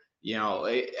player.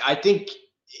 I think,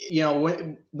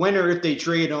 when or if they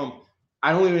trade him,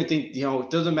 I don't even think, it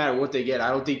doesn't matter what they get. I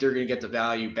don't think they're going to get the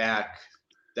value back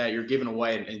that you're giving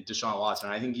away in Deshaun Watson.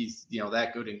 I think he's,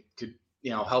 that good and could,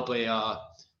 help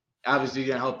obviously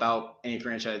going to help out any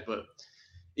franchise. But,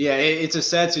 yeah, it's a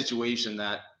sad situation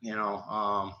that,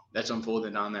 that's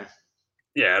unfolding down there.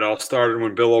 Yeah, it all started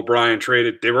when Bill O'Brien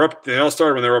traded. They all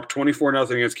started when they were up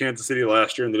 24-0 against Kansas City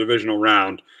last year in the divisional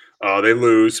round. They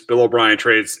lose. Bill O'Brien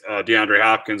trades DeAndre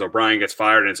Hopkins. O'Brien gets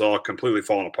fired, and it's all completely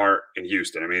falling apart in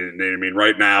Houston. I mean,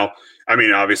 right now,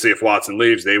 obviously, if Watson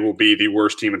leaves, they will be the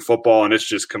worst team in football, and it's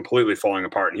just completely falling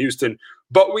apart in Houston.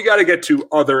 But we got to get to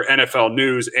other NFL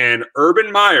news, and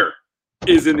Urban Meyer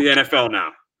is in the NFL now.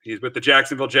 He's with the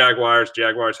Jacksonville Jaguars.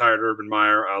 Jaguars hired Urban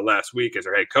Meyer last week as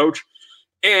their head coach.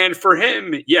 And for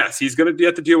him, yes, he's going to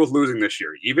have to deal with losing this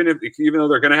year. Even though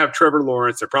they're going to have Trevor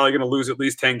Lawrence, they're probably going to lose at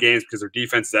least 10 games because their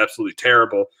defense is absolutely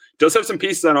terrible. Does have some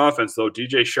pieces on offense, though.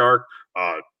 DJ Shark,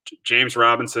 James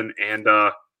Robinson, and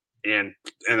and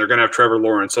they're going to have Trevor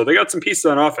Lawrence. So they got some pieces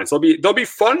on offense. They'll be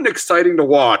fun and exciting to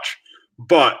watch,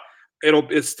 but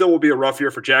it still will be a rough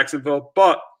year for Jacksonville.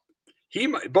 But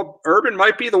Urban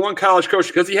might be the one college coach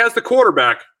because he has the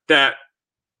quarterback that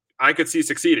I could see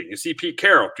succeeding. You see Pete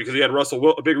Carroll, because he had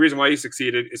a big reason why he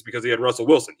succeeded is because he had Russell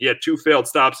Wilson. He had 2 failed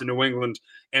stops in New England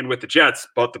and with the Jets,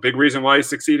 but the big reason why he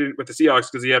succeeded with the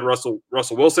Seahawks because he had Russell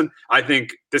Wilson. I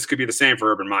think this could be the same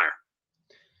for Urban Meyer.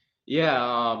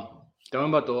 Yeah, talking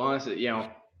about the losses,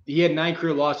 he had 9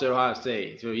 career losses at Ohio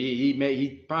State, so he's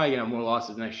probably gonna have more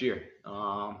losses next year,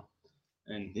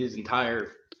 and his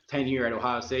entire tenure at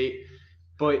Ohio State.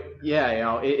 But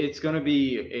yeah, it's gonna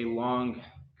be a long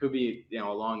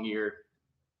year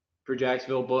for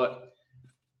Jacksonville, but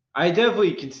I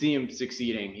definitely can see him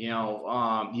succeeding.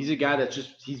 He's a guy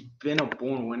he's been a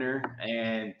born winner,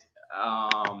 and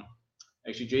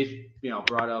actually Jace,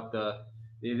 brought up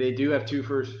they do have 2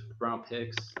 first-round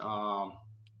picks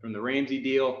from the Ramsey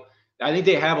deal. I think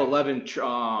they have 11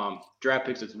 draft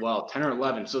picks as well, 10 or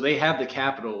 11. So they have the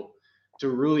capital to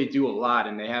really do a lot,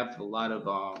 and they have a lot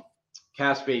of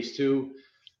cap space too.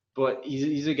 But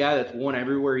he's a guy that's won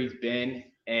everywhere he's been,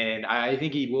 and I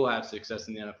think he will have success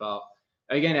in the NFL.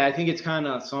 Again, I think it's kind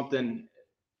of something,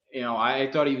 I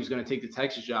thought he was going to take the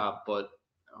Texas job, but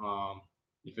I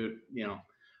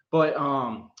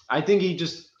think he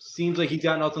just seems like he's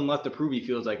got nothing left to prove, he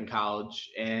feels like, in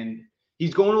college. And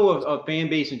he's going to a fan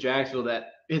base in Jacksonville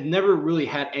that has never really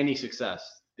had any success.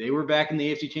 They were back in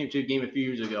the AFC Championship game a few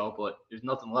years ago, but there's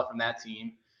nothing left from that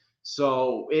team.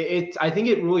 So I think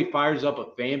it really fires up a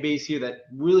fan base here that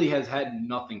really has had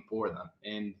nothing for them.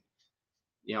 And,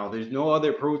 there's no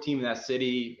other pro team in that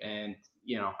city. And,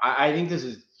 I think this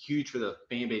is huge for the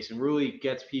fan base and really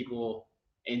gets people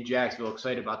in Jacksonville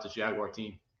excited about this Jaguar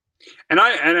team. And I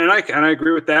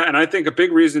agree with that. And I think a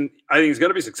big reason I think he's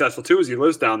going to be successful too is he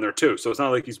lives down there too. So it's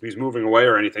not like he's moving away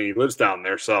or anything. He lives down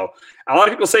there. So a lot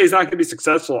of people say he's not going to be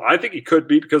successful. I think he could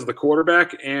be because of the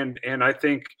quarterback. And I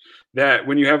think that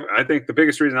I think the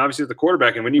biggest reason obviously is the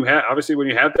quarterback. And when you have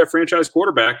that franchise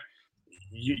quarterback,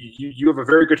 you have a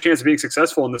very good chance of being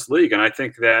successful in this league. And I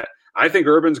think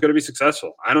Urban's going to be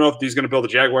successful. I don't know if he's going to build the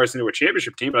Jaguars into a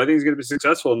championship team, but I think he's going to be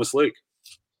successful in this league.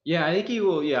 Yeah, I think he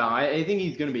will. Yeah, I think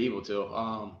he's going to be able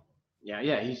to.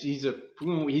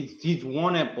 He's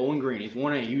won at Bowling Green. He's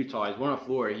won at Utah. He's won at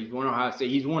Florida. He's won at Ohio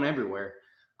State. He's won everywhere.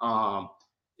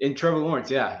 And Trevor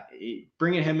Lawrence,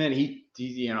 bringing him in,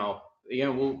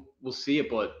 we'll see it,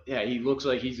 but yeah, he looks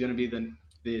like he's going to be the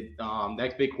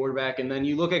next big quarterback. And then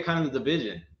you look at kind of the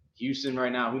division. Houston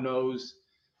right now, who knows?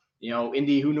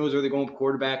 Indy, who knows where they're going for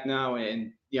quarterback now,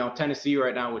 and Tennessee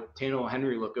right now with Tannehill and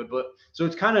Henry look good, but so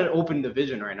it's kind of an open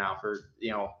division right now for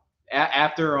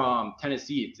after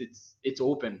Tennessee, it's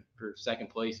open for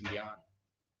second place and beyond.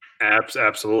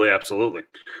 Absolutely.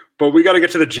 But we got to get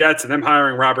to the Jets and them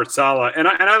hiring Robert Saleh. And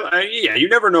you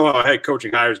never know how a head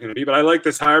coaching hire is going to be, but I like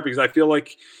this hire because I feel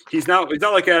like he's not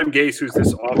like Adam Gase, who's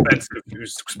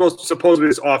supposedly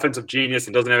this offensive genius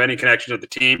and doesn't have any connection to the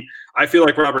team. I feel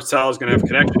like Robert Saleh is going to have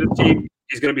connection to the team.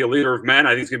 He's going to be a leader of men.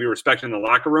 I think he's going to be respected in the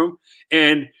locker room.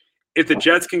 And if the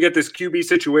Jets can get this QB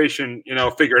situation,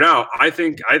 figured out, I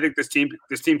think this team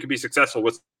could be successful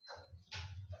with.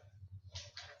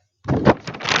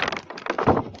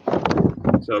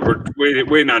 So we're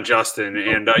waiting on Justin,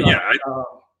 and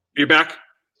you back?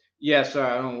 Yeah,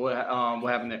 sorry, I don't know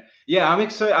what happened there. Yeah, I'm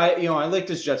excited. I like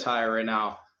this Jets hire right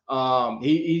now. I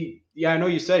know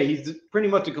you said it. He's pretty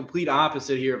much the complete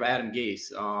opposite here of Adam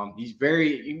Gase.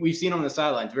 We've seen him on the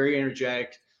sidelines, very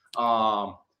energetic.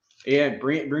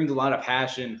 Brings a lot of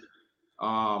passion.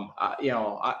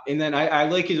 And then I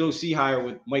like his OC hire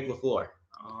with Mike LaFleur.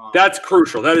 That's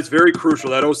crucial. That is very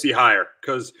crucial, that OC hire,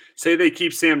 because say they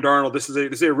keep Sam Darnold, this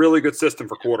is a really good system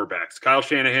for quarterbacks. Kyle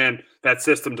Shanahan, that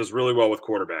system does really well with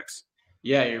quarterbacks.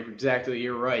 Yeah,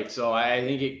 you're right. So I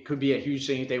think it could be a huge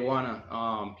thing if they want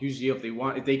to, huge deal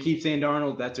if they keep Sam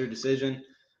Darnold, that's their decision.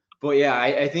 But yeah,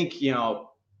 I think, a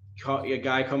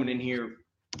guy coming in here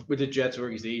with the Jets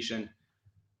organization,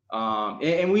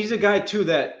 and he's a guy too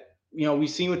that, we've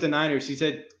seen with the Niners, he's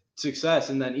had success.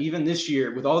 And then even this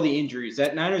year with all the injuries,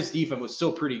 that Niners defense was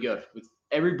still pretty good. With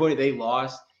everybody they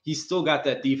lost, he's still got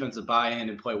that defensive buy-in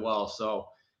and play well. So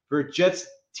for a Jets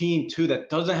team too that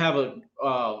doesn't have a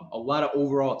lot of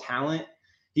overall talent,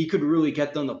 he could really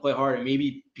get them to play hard and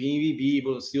maybe be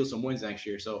able to steal some wins next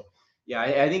year. So yeah,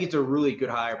 I think it's a really good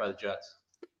hire by the Jets.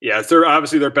 Yeah, it's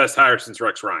obviously their best hire since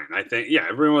Rex Ryan. I think,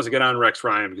 everyone wants to get on Rex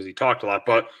Ryan because he talked a lot,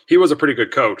 but he was a pretty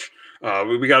good coach.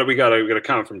 We got a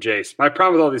comment from Jace. My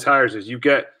problem with all these hires is you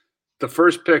get the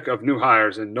first pick of new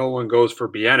hires and no one goes for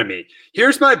Bieniemy.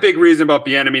 Here's my big reason about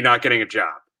Bieniemy not getting a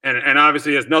job. And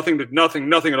obviously has nothing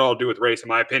at all to do with race, in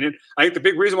my opinion. I think the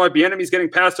big reason why Bieniemy's getting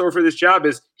passed over for this job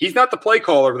is he's not the play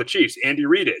caller of the Chiefs. Andy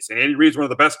Reid is, and Andy Reid's one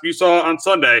of the best. You saw on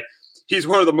Sunday, he's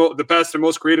one of the best and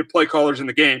most creative play callers in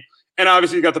the game, and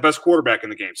obviously he got the best quarterback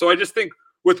in the game. So I just think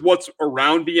with what's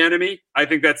around Bieniemy, I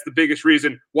think that's the biggest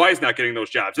reason why he's not getting those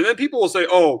jobs. And then people will say,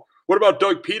 "Oh, what about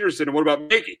Doug Peterson and what about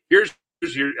Nagy?"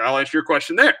 I'll answer your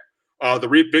question there.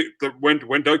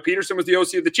 When Doug Peterson was the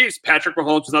OC of the Chiefs, Patrick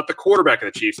Mahomes was not the quarterback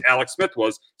of the Chiefs. Alex Smith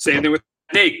was. Same thing with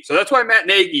Nagy. So that's why Matt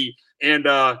Nagy and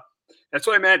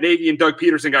Doug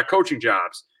Peterson got coaching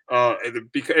jobs.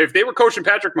 Because if they were coaching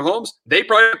Patrick Mahomes, they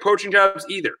probably have coaching jobs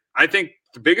either. I think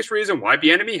the biggest reason why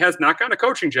Bieniemy has not gotten a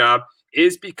coaching job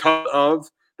is because of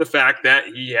the fact that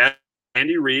he has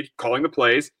Andy Reid calling the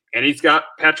plays, and he's got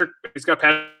Patrick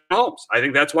Mahomes. I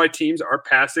think that's why teams are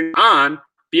passing on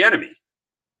Bieniemy.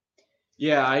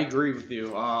 Yeah, I agree with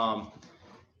you. I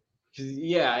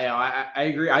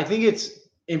agree. I think it's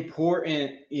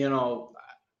important,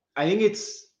 I think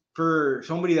it's for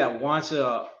somebody that wants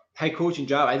a head coaching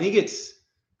job. I think it's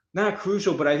not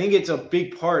crucial, but I think it's a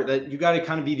big part that you got to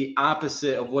kind of be the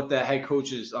opposite of what that head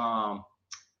coach is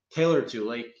tailored to.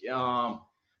 Like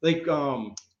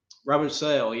Robert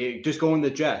Saleh, just going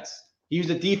the Jets. He was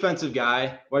a defensive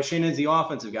guy, while Shannon's the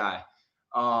offensive guy.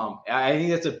 I think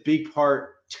that's a big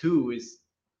part too, is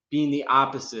being the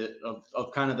opposite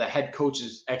of kind of the head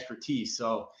coach's expertise.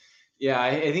 So, yeah,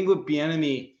 I think with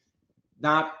Bieniemy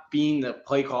not being the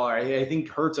play caller, I think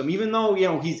hurts him. Even though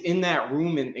he's in that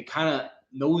room and it kind of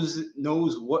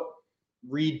knows what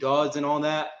Reid does and all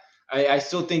that, I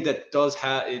still think that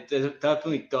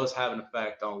definitely does have an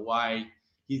effect on why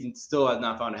he still has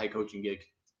not found a head coaching gig.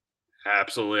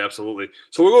 Absolutely.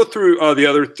 So we'll go through the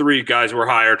other three guys who were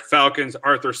hired. Falcons,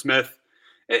 Arthur Smith.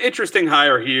 Interesting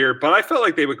hire here, but I felt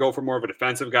like they would go for more of a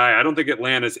defensive guy. I don't think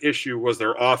Atlanta's issue was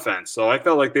their offense. So I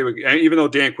felt like they would, even though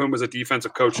Dan Quinn was a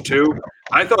defensive coach too,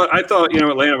 I thought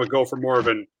Atlanta would go for more of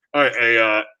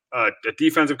a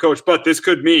defensive coach. But this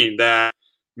could mean that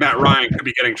Matt Ryan could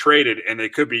be getting traded, and they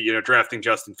could be drafting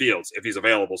Justin Fields if he's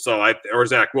available. Or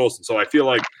Zach Wilson. So I feel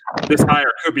like this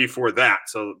hire could be for that.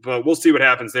 So, but we'll see what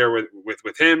happens there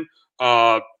with him.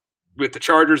 With the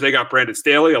Chargers, they got Brandon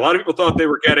Staley. A lot of people thought they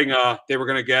were going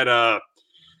to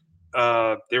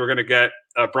get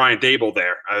Brian Daboll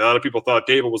there. A lot of people thought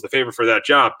Daboll was the favorite for that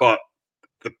job, but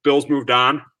the Bills moved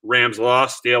on. Rams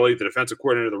lost. Staley, the defensive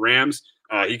coordinator of the Rams,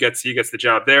 he gets the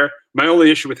job there. My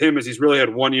only issue with him is he's really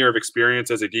had 1 year of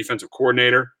experience as a defensive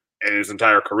coordinator in his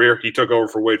entire career. He took over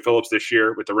for Wade Phillips this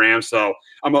year with the Rams, so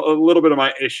I'm a little bit of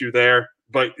my issue there.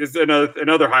 But it's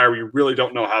another hire where you really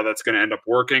don't know how that's going to end up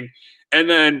working. And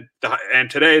then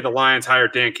today the Lions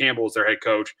hired Dan Campbell as their head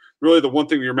coach. Really, the one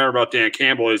thing we remember about Dan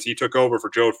Campbell is he took over for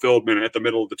Joe Philbin at the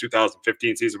middle of the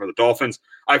 2015 season for the Dolphins.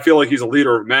 I feel like he's a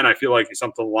leader of men. I feel like he's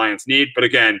something the Lions need. But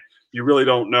again, you really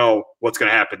don't know what's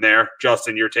going to happen there.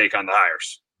 Justin, your take on the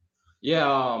hires?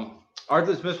 Yeah,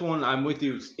 Arthur Smith one, I'm with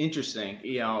you. It's interesting.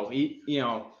 You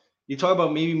talk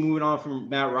about maybe moving on from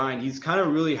Matt Ryan. He's kind of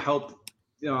really helped.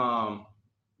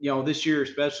 This year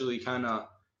especially, kind of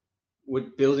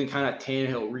with building kind of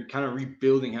Tannehill, kind of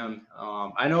rebuilding him.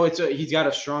 I know he's got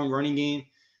a strong running game.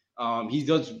 He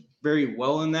does very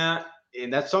well in that,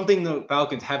 and that's something the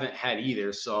Falcons haven't had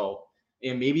either. So,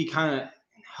 and maybe kind of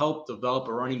help develop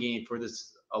a running game for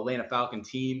this Atlanta Falcon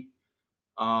team.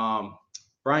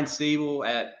 Brian Stabile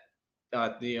at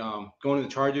the going to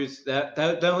the Chargers, that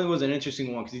definitely was an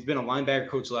interesting one because he's been a linebacker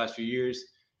coach the last few years.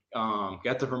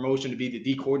 Got the promotion to be the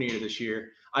D coordinator this year.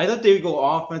 I thought they would go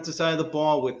offensive side of the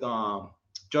ball with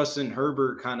Justin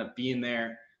Herbert kind of being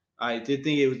there. I did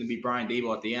think it was going to be Brian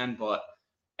Daboll at the end, but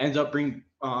ends up bringing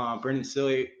Brandon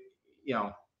Staley.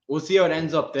 We'll see how it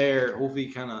ends up there.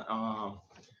 Hopefully, kind of.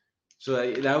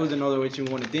 So that was another way to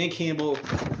one. Dan Campbell,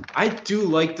 I do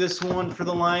like this one for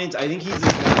the Lions. I think he's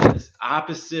the guy that's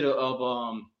opposite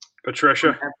of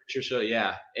Patricia. Patricia,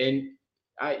 yeah, and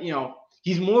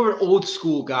he's more of an old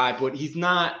school guy, but he's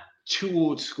not too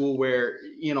old school where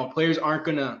players aren't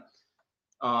gonna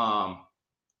not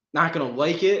gonna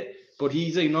like it. But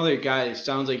he's another guy that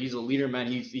sounds like he's a leader, man.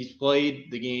 He's played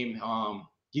the game.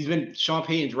 He's been Sean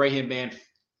Payton's right hand man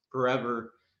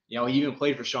forever. He even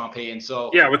played for Sean Payton. So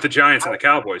yeah, with the Giants and the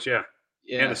Cowboys, yeah,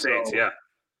 and the Saints, yeah.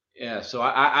 Yeah, so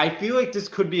I feel like this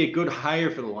could be a good hire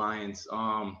for the Lions.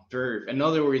 For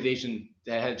another organization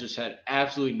that had just had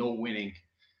absolutely no winning.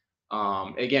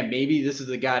 Again, maybe this is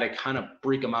the guy to kind of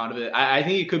break them out of it. I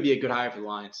think it could be a good hire for the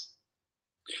Lions.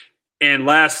 And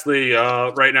lastly,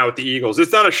 right now with the Eagles,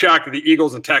 it's not a shock that the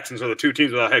Eagles and Texans are the two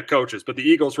teams without head coaches, but the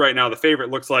Eagles right now, the favorite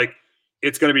looks like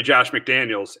it's going to be Josh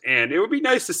McDaniels. And it would be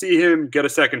nice to see him get a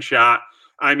second shot.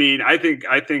 I mean, I think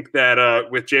that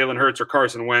with Jalen Hurts or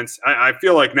Carson Wentz, I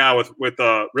feel like now with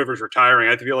Rivers retiring,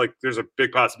 I feel like there's a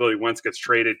big possibility Wentz gets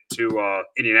traded to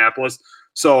Indianapolis.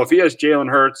 So if he has Jalen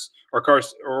Hurts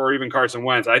or even Carson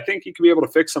Wentz, I think he could be able to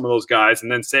fix some of those guys.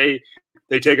 And then say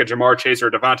they take a Jamar Chase or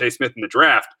a Devontae Smith in the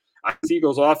draft, I think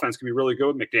Eagles offense can be really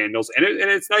good with McDaniels. And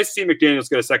it's nice to see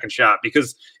McDaniels get a second shot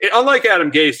because unlike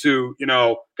Adam Gase, who,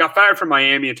 got fired from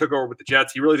Miami and took over with the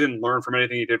Jets, he really didn't learn from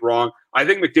anything he did wrong. I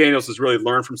think McDaniels has really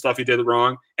learned from stuff he did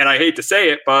wrong. And I hate to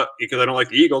say it, but because I don't like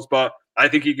the Eagles, but I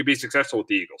think he could be successful with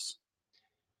the Eagles.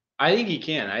 I think he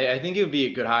can. I think it would be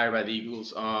a good hire by the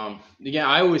Eagles. Again,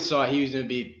 I always thought he was going to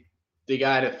be the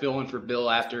guy to fill in for Bill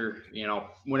after,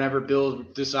 whenever Bill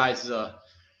decides to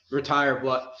retire.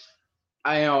 But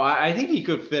I think he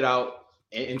could fit out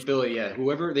in Philly. Yeah,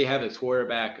 whoever they have as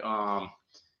quarterback.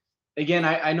 Again,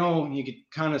 I know you could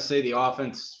kind of say the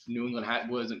offense New England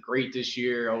wasn't great this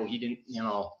year. Oh, he didn't,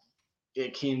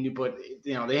 it came, but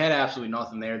they had absolutely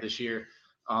nothing there this year.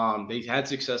 They had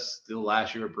success still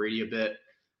last year with Brady a bit,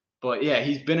 but yeah,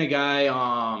 he's been a guy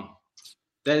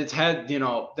that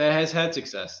has had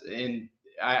success, and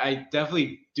I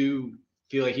definitely do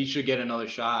feel like he should get another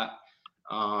shot.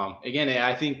 Again,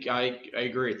 I think I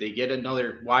agree. If they get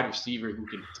another wide receiver who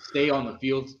can stay on the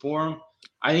field for him,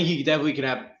 I think he definitely can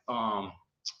have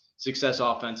success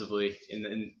offensively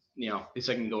in his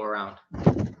second go around.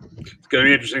 It's going to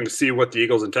be interesting to see what the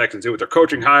Eagles and Texans do with their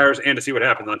coaching hires and to see what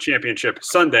happens on Championship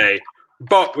Sunday.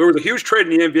 But there was a huge trade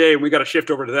in the NBA, and we got to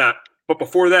shift over to that. But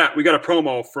before that, we got a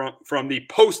promo from the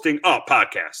Posting Up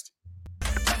podcast.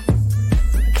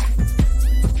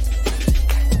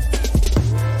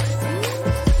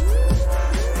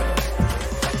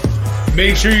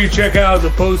 Make sure you check out the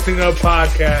Posting Up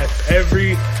podcast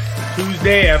every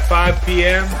Tuesday at 5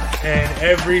 p.m. and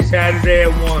every Saturday at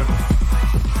 1,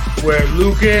 where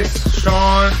Lucas,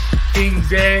 Sean,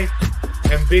 Kingsley,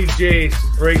 and Big Jace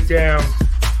break down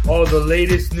all the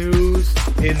latest news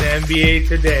in the NBA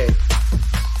today.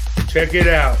 Check it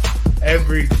out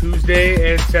every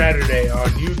Tuesday and Saturday on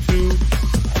YouTube,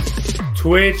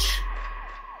 Twitch,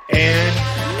 and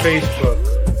Facebook.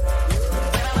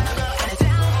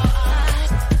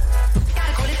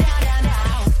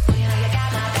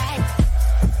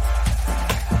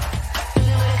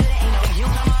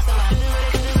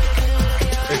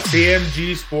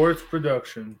 CMG Sports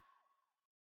Production.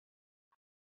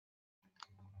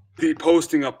 The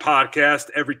Posting Up podcast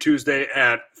every Tuesday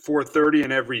at 4:30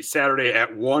 and every Saturday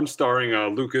at 1, starring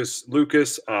Lucas,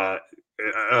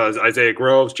 Isaiah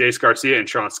Groves, Jace Garcia, and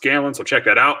Sean Scanlon. So check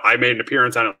that out. I made an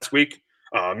appearance on it last week.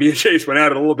 Me and Chase went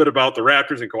at it a little bit about the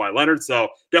Raptors and Kawhi Leonard. So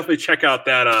definitely check out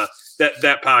that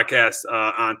podcast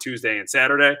on Tuesday and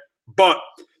Saturday. But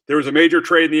there was a major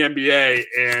trade in the NBA,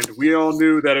 and we all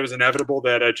knew that it was inevitable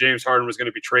that James Harden was going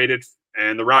to be traded,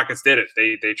 and the Rockets did it.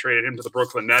 They traded him to the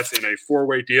Brooklyn Nets in a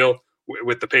 4-way deal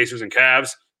with the Pacers and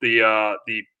Cavs. The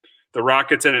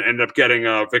Rockets ended up getting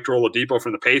Victor Oladipo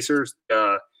from the Pacers.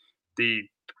 The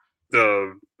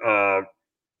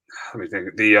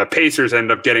Pacers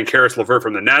ended up getting Karis LeVert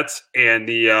from the Nets, and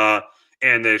the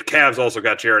Cavs also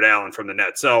got Jared Allen from the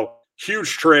Nets. So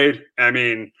huge trade. I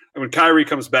mean, when Kyrie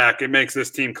comes back, it makes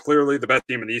this team clearly the best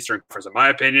team in the Eastern Conference, in my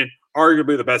opinion,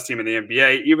 arguably the best team in the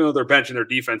NBA. Even though their bench and their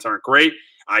defense aren't great,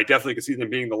 I definitely could see them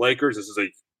being the Lakers.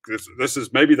 This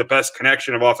is maybe the best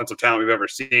connection of offensive talent we've ever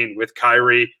seen with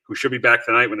Kyrie, who should be back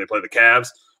tonight when they play the Cavs,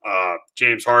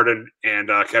 James Harden, and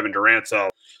Kevin Durant. So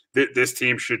this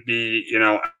team should be,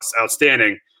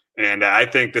 outstanding. And I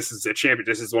think this is a champion.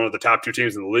 This is one of the top 2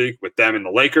 teams in the league with them and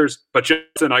the Lakers. But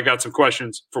Justin, I got some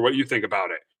questions for what you think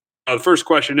about it. The first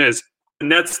question is, the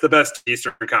Nets the best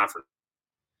Eastern Conference?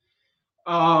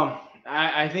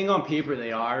 I think on paper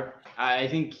they are. I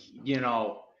think,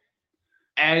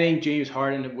 adding James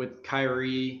Harden with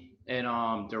Kyrie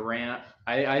and Durant,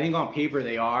 I think on paper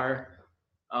they are.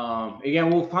 Again,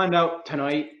 we'll find out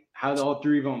tonight how all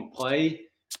 3 of them play.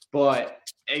 But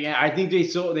again, I think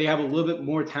they have a little bit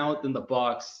more talent than the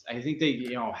Bucks. I think they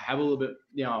have a little bit.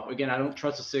 Again, I don't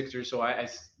trust the Sixers, so I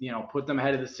put them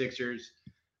ahead of the Sixers.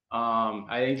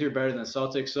 I think they're better than the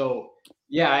Celtics. So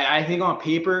yeah, I think on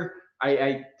paper,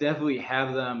 I definitely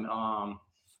have them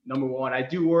number 1. I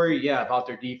do worry, about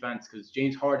their defense because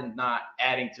James Harden's not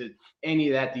adding to any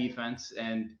of that defense,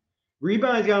 and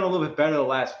rebounding's gotten a little bit better the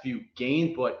last few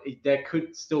games, but that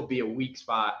could still be a weak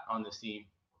spot on this team.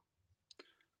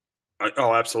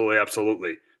 Oh, absolutely,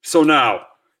 absolutely. So now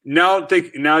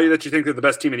that you think they're the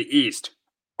best team in the East,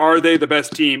 are they the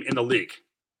best team in the league?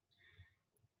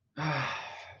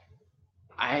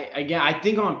 I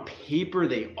think on paper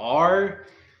they are.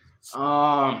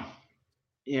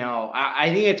 I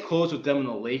think it's close with them and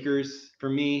the Lakers for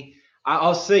me.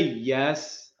 I'll say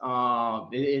yes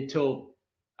until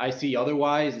I see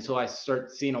otherwise, until I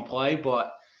start seeing them play.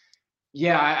 But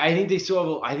yeah, I think they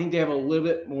still have. I think they have a little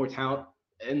bit more talent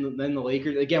than the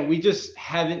Lakers. Again, we just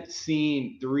haven't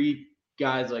seen three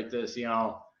guys like this.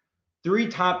 Three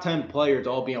top 10 players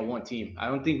all be on one team. I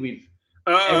don't think we've.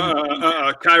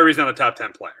 Kyrie's not a top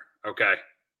 10 player. Okay.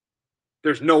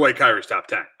 There's no way Kyrie's top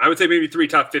 10. I would say maybe 3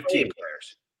 top 15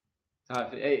 players.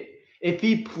 If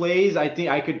he plays, I think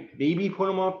I could maybe put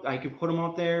him up. I could put him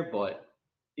up there, but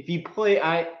if he play,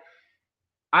 I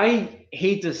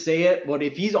hate to say it, but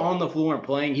if he's on the floor and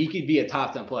playing, he could be a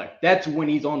top 10 player. That's when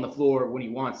he's on the floor when he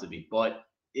wants to be. But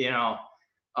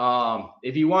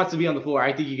if he wants to be on the floor,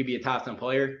 I think he could be a top 10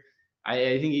 player.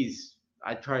 I think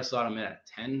I'd try to slot him in at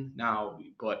 10 now,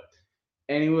 but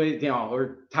anyway,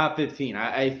 or top 15.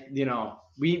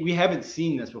 We haven't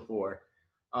seen this before.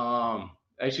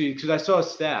 Actually, because I saw a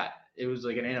stat. It was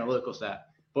like an analytical stat.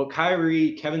 But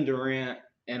Kyrie, Kevin Durant,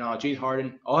 and James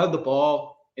Harden all have the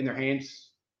ball in their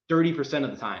hands 30% of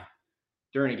the time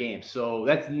during a game. So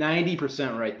that's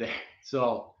 90% right there.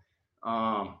 So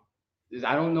I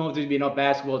don't know if there's be enough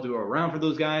basketball to go around for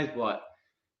those guys, but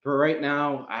for right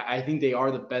now, I think they are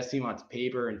the best team on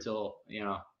paper until,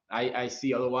 I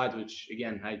see otherwise, which,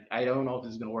 again, I don't know if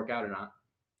this is going to work out or not.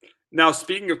 Now,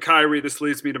 speaking of Kyrie, this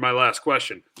leads me to my last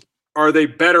question. Are they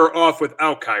better off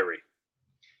without Kyrie?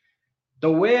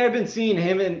 The way I've been seeing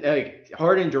him and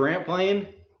Harden and Durant playing,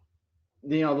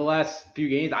 the last few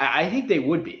games, I think they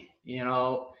would be,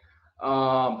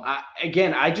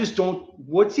 I just don't –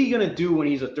 what's he going to do when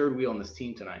he's a third wheel on this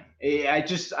team tonight?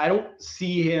 I don't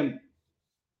see him –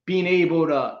 being able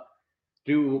to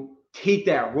take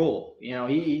that role.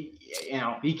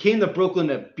 He came to Brooklyn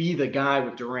to be the guy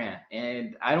with Durant,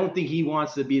 and I don't think he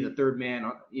wants to be the third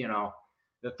man,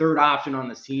 the third option on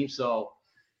this team. So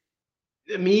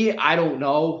me, I don't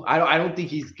know. I don't think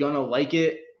he's gonna like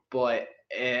it, but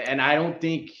I don't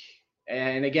think.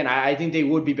 And again, I think they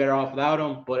would be better off without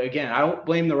him. But again, I don't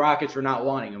blame the Rockets for not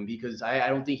wanting him because I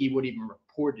don't think he would even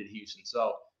report to Houston. So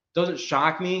it doesn't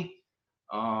shock me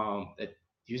that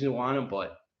Houston want him,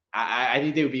 but I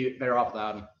think they would be better off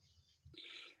without him.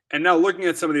 And now looking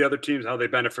at some of the other teams, how they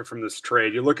benefit from this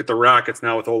trade, you look at the Rockets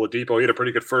now with Oladipo. He had a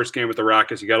pretty good first game with the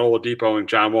Rockets. You got Oladipo and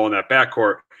John Wall in that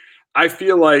backcourt. I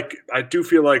do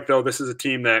feel like, though, this is a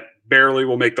team that barely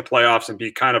will make the playoffs and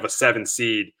be kind of a 7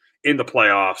 seed in the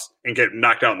playoffs and get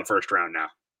knocked out in the first round now,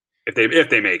 if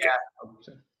they make it.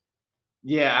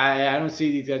 Yeah, I don't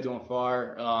see these guys going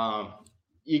far.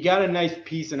 You got a nice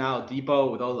piece in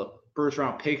Oladipo with all the first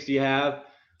round picks you have.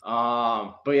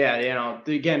 But yeah,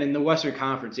 again, in the Western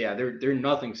Conference, yeah, they're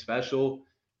nothing special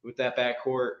with that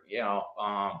backcourt.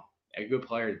 Good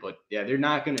players, but yeah, they're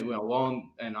not going to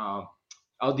Long and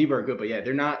Oladipo are good, but yeah,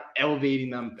 they're not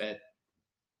elevating them.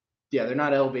 They're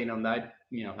not elevating them.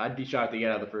 I'd be shocked to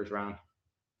get out of the first round.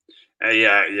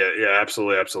 Yeah,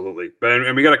 absolutely. But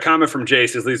and we got a comment from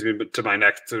Jace. This leads me to our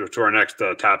next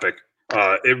topic.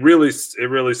 It really is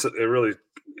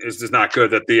just not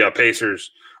good that the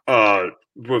Pacers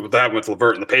with that with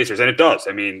LeVert and the Pacers, and it does.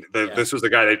 I mean, this was the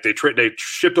guy they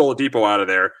shipped Oladipo out of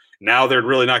there. Now they're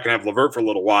really not going to have LeVert for a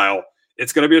little while.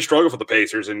 It's going to be a struggle for the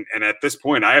Pacers, and at this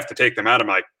point, I have to take them out of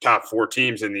my top 4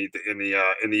 teams in the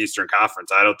Eastern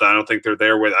Conference. I don't think they're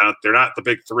there with. They're not the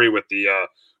big 3 with the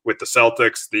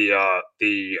Celtics, the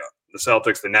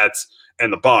Celtics, the Nets,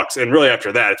 and the Bucks. And really,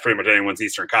 after that, it's pretty much anyone's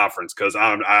Eastern Conference because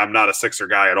I'm not a Sixer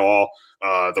guy at all.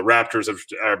 The Raptors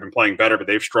have been playing better, but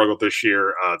they've struggled this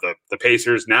year. The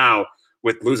Pacers now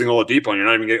with losing Oladipo and you're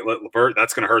not even getting LeVert,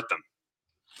 that's going to hurt them.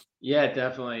 Yeah,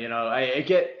 definitely. I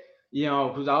get.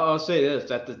 Because I'll say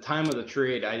this: at the time of the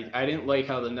trade, I didn't like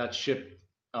how the Nets shipped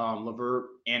LeVert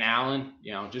and Allen.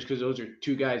 Just because those are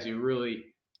 2 guys who really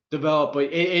developed. But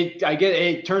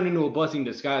it turned into a blessing in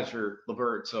disguise for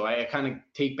LeVert. So I kind of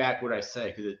take back what I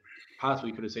said because it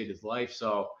possibly could have saved his life.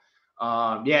 So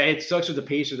it sucks with the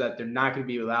Pacers that they're not going to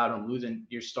be without him, losing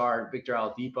your star Victor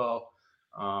Oladipo.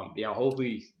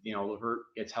 Hopefully LeVert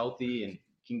gets healthy and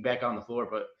can back on the floor.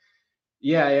 But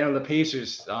the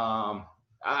Pacers.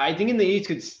 I think in the East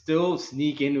could still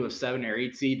sneak into a 7 or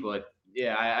 8 seed, but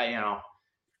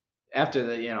after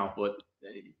that, but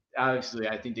obviously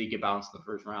I think they get bounced in the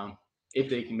first round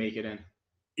if they can make it in.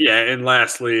 Yeah, and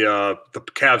lastly, the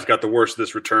Cavs got the worst of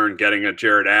this return, getting a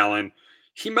Jared Allen.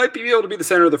 He might be able to be the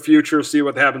center of the future. See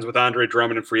what happens with Andre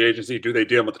Drummond in free agency. Do they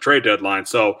deal him with the trade deadline?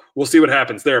 So we'll see what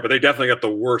happens there. But they definitely got the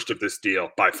worst of this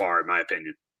deal by far, in my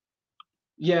opinion.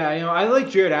 Yeah, I like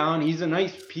Jared Allen. He's a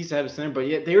nice piece to have a center, but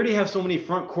yet they already have so many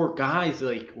front court guys.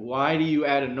 Like, why do you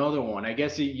add another one? I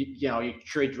guess you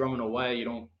trade Drummond away. You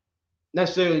don't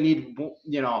necessarily need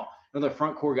another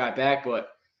front court guy back, but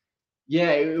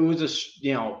yeah, it was a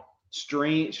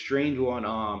strange one.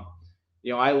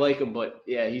 I like him, but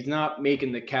yeah, he's not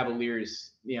making the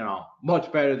Cavaliers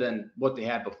much better than what they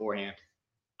had beforehand.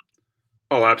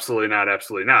 Oh, absolutely not.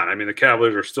 Absolutely not. I mean, the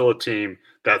Cavaliers are still a team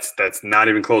that's not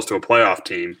even close to a playoff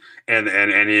team, and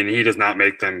he does not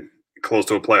make them close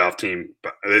to a playoff team.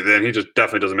 But then he just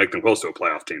definitely doesn't make them close to a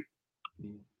playoff team.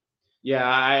 Yeah,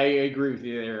 I agree with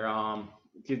you there.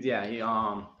 He's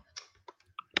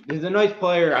a nice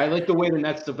player. I like the way the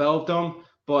Nets developed him,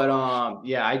 but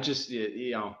I just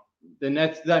the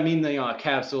Nets. I mean, the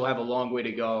Cavs still have a long way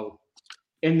to go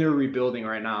in their rebuilding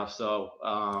right now. So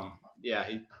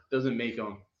he doesn't make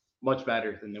them much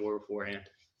better than they were beforehand.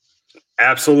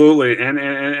 Absolutely,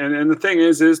 and the thing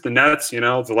is the Nets.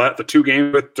 The 2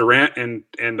 games with Durant and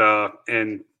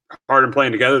Harden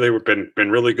playing together, they've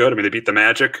been really good. I mean, they beat the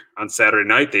Magic on Saturday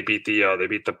night. They beat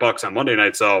the Bucks on Monday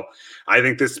night. So I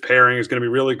think this pairing is going to be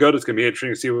really good. It's going to be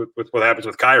interesting to see what happens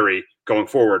with Kyrie going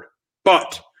forward.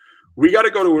 But we got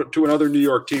to go to another New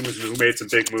York team who made some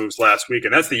big moves last week,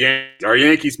 and that's the Yankees. Our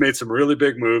Yankees made some really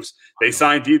big moves. They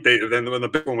signed then when the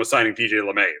big one was signing DJ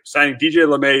LeMahieu. Signing DJ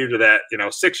LeMahieu to that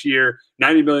 6-year,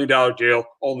 $90 million deal,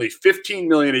 only $15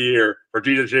 million a year for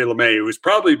DJ LeMahieu, who's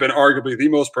probably been arguably the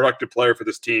most productive player for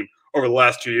this team over the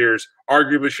last 2 years.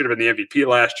 Arguably should have been the MVP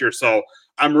last year. So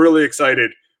I'm really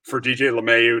excited for DJ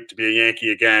LeMahieu to be a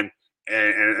Yankee again.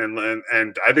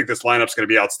 And I think this lineup's going to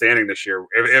be outstanding this year.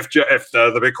 If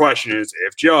the big question is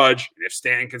if Judge, if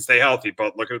Stanton can stay healthy,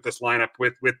 but looking at this lineup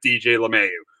with DJ LeMahieu,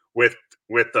 with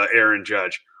Aaron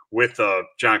Judge, with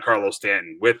Giancarlo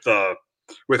Stanton, with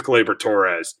Gleyber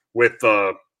Torres, with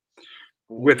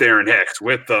Aaron Hicks,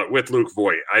 with Luke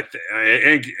Voit,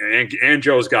 and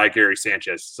Joe's guy Gary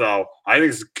Sanchez. So I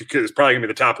think it's probably going to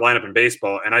be the top lineup in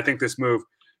baseball, and I think this move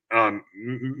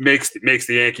makes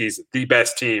the Yankees the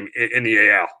best team in the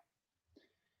AL.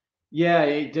 Yeah,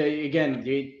 again,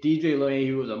 DJ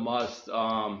LeMahieu was a must.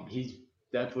 He's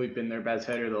definitely been their best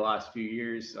hitter the last few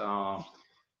years.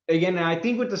 Again, I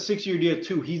think with the 6-year deal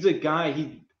too, he's a guy.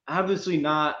 He's obviously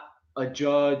not a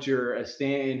Judge or a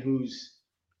Stanton who's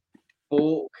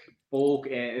bulk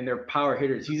and they're power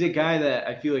hitters. He's a guy that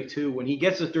I feel like too, when he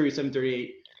gets to 37,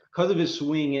 38, because of his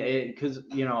swing and because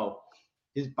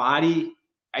his body.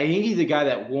 I think he's a guy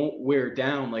that won't wear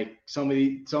down like some of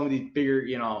these bigger,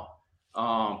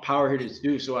 power hitters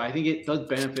do. So I think it does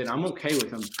benefit. I'm okay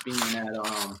with him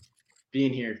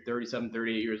being here, 37,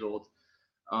 38 years old.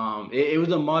 It was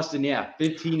a must, and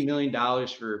 $15 million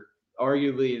for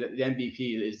arguably the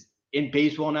MVP is in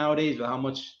baseball nowadays. With how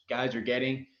much guys are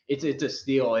getting, it's a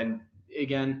steal. And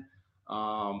again,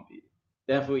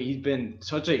 definitely he's been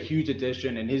such a huge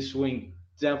addition, and his swing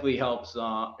definitely helps.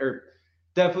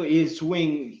 His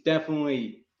swing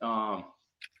definitely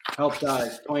helps out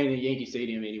playing at Yankee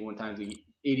Stadium 81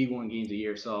 games a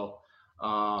year. So,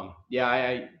 I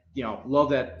love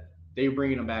that they're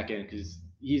bringing him back in because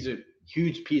he's a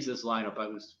huge piece of this lineup. I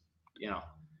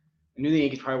knew the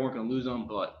Yankees probably weren't going to lose him,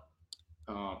 but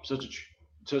such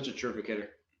a terrific hitter.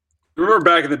 Remember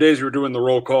back in the days we were doing the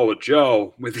roll call with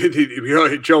Joe.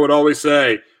 Joe would always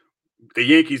say, the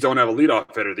Yankees don't have a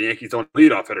leadoff hitter. The Yankees don't have a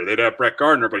leadoff hitter. They'd have Brett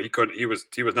Gardner, but he was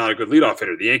not a good leadoff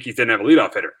hitter. The Yankees didn't have a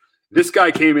leadoff hitter. This guy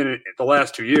came in the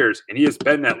last 2 years, and he has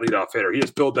been that leadoff hitter. He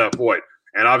has filled that void.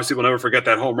 And obviously, we'll never forget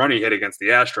that home run he hit against the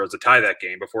Astros to tie that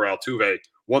game before Altuve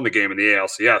won the game in the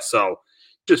ALCS. So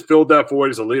just filled that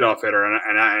void as a leadoff hitter.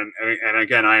 And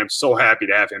again, I am so happy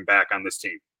to have him back on this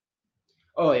team.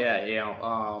 Oh yeah,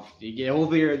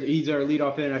 hopefully he's our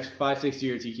leadoff in the next 5-6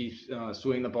 years. He keeps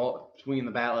swinging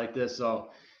the bat like this.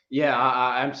 So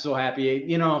I'm so happy.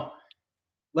 Beginning of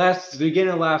last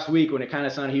week when it kind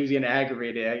of sounded he was getting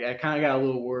aggravated, I kind of got a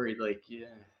little worried. Like,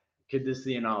 could this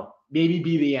maybe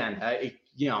be the end?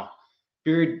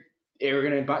 Figured they were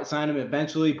gonna sign him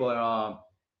eventually, but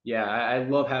I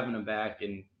love having him back,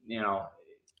 and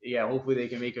hopefully they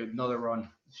can make another run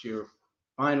this year,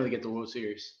 finally get the World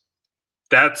Series.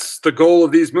 That's the goal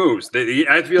of these moves.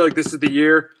 I feel like this is the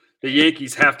year the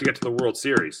Yankees have to get to the World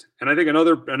Series. And I think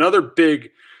another thing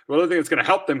that's going to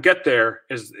help them get there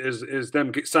is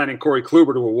them signing Corey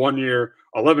Kluber to a 1-year,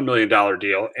 $11 million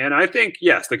deal. And I think,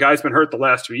 yes, the guy's been hurt the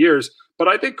last 2 years, but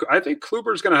I think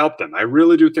Kluber's going to help them. I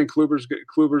really do think Kluber's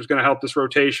going to help this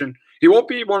rotation. He won't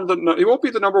be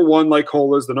the number one like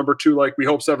Cole is, the number two like we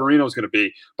hope Severino is going to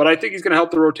be, but I think he's going to help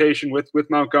the rotation with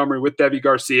Montgomery, with Deivi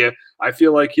Garcia. I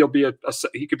feel like he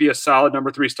could be a solid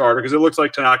number 3 starter because it looks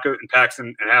like Tanaka and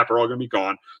Paxton and Happ are all going to be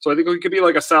gone. So I think he could be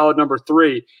like a solid number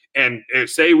 3. And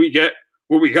say we get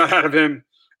what we got out of him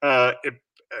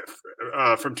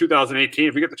from 2018.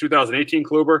 If we get the 2018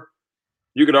 Kluber,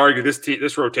 you could argue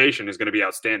this rotation is going to be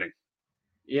outstanding.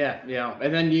 Yeah,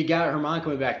 and then you got Herman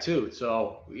coming back too.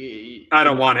 So I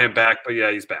don't want him back, but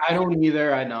yeah, he's back. I don't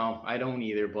either. I know, I don't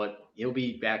either, but he'll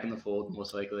be back in the fold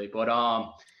most likely. But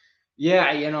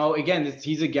yeah, again,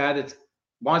 he's a guy that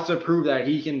wants to prove that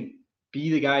he can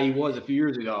be the guy he was a few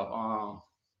years ago.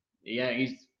 Yeah,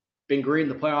 he's been great in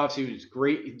the playoffs. He was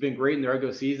great. He's been great in the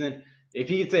regular season. If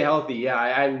he can stay healthy, yeah,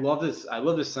 I love this. I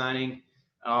love this signing.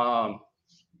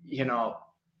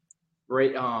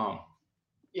 Great.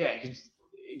 Yeah.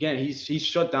 He's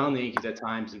shut down the Yankees at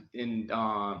times, and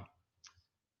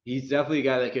he's definitely a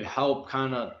guy that could help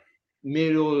kind of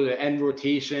middle to end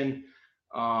rotation,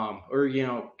 I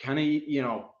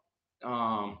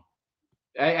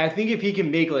think if he can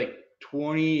make like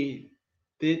 20,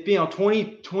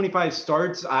 25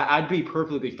 starts, I'd be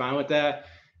perfectly fine with that.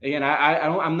 Again,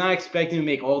 I'm not expecting to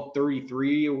make all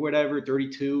 33 or whatever,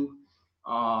 32.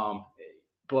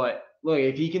 But look,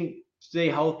 if he can stay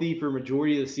healthy for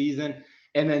majority of the season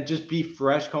and then just be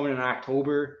fresh coming in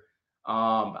October,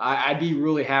 I'd be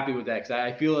really happy with that because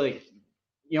I feel like,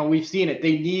 we've seen it.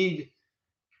 They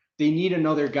need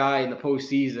another guy in the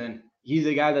postseason. He's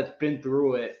a guy that's been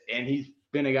through it, and he's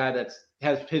been a guy that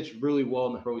has pitched really well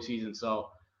in the postseason. So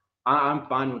I'm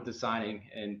fine with the signing,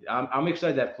 and I'm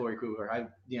excited that Flory Kluber.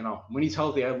 When he's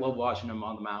healthy, I love watching him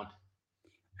on the mound.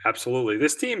 Absolutely.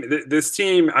 This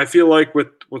team, I feel like with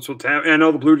what's happening, I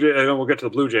know the Blue Jays, I know we'll get to the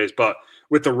Blue Jays, but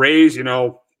with the Rays,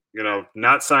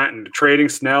 not trading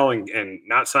Snell and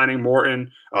not signing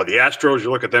Morton. The Astros, you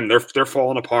look at them, they're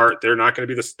falling apart. They're not going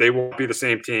to be they won't be the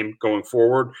same team going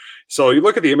forward. So you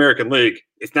look at the American League,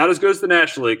 it's not as good as the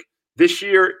National League. This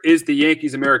year is the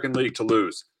Yankees American League to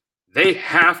lose. They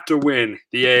have to win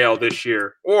the AL this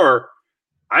year, or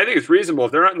I think it's reasonable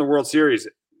if they're not in the World Series.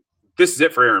 This is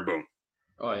it for Aaron Boone.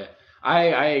 Oh yeah, I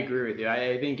agree with you.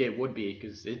 I think it would be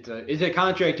because it's a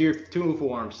contract year too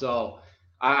for him. So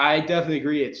I definitely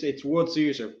agree. It's World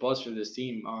Series or bust for this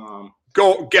team.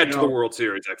 Go get to the World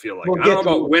Series. I feel like I don't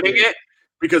know about winning it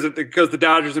because the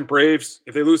Dodgers and Braves,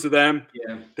 if they lose to them,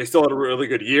 they still had a really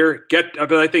good year.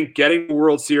 But I think getting the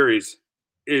World Series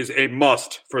is a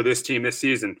must for this team this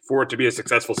season for it to be a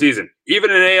successful season.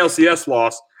 Even an ALCS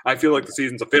loss, I feel like the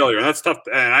season's a failure, and that's tough.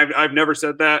 And I've never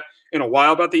said that in a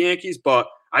while about the Yankees, but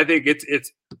I think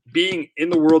it's being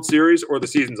in the World Series or the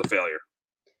season's a failure.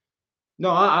 No,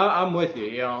 I'm with you.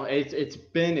 It's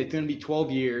going to be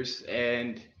 12 years,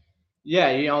 and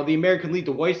yeah, the American League,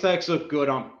 the White Sox look good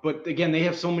but again, they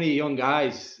have so many young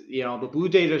guys. The Blue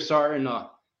Jays are starting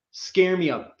to scare me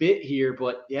a bit here,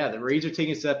 but yeah, the Rays are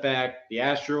taking a step back. The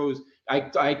Astros,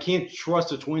 I can't trust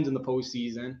the Twins in the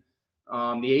postseason.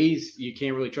 The A's, you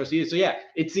can't really trust either. So yeah,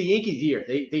 it's the Yankees year.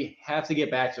 They have to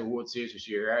get back to the World Series this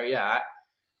year. Yeah.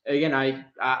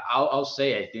 I'll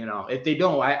say it. If they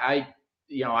don't, I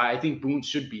think Boone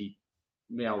should be,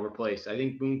 replaced. I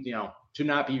think Boone, should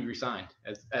not be resigned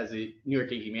as a New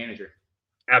York Yankee manager.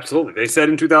 Absolutely. They said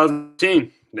in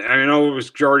 2017. I know it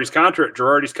was Girardi's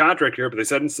contract here, but they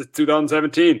said in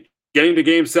 2017, getting to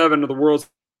Game 7 of the World's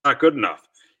not good enough.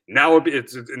 Now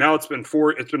it's been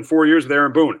 4 years with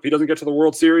Aaron Boone. If he doesn't get to the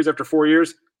World Series after 4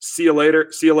 years, see you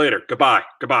later. Goodbye.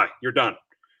 You're done.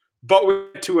 But we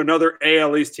went to another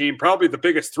AL East team, probably the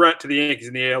biggest threat to the Yankees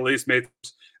in the AL East made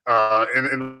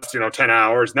in 10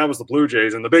 hours, and that was the Blue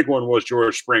Jays. And the big one was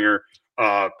George Springer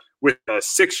with a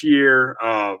 6-year,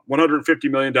 $150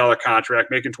 million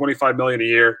contract, making $25 million a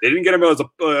year. They didn't get him as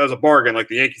a bargain like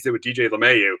the Yankees did with DJ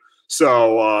LeMahieu.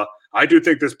 So I do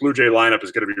think this Blue Jay lineup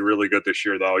is going to be really good this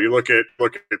year, though. You look at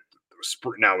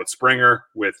now with Springer,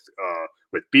 with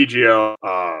Biggio,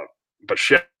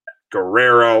 Bichette,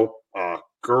 Guerrero,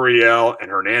 Gurriel, and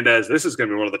Hernandez. This is going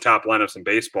to be one of the top lineups in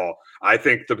baseball. I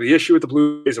think the issue with the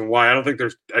Blue Jays and why I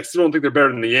still don't think they're better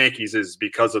than the Yankees is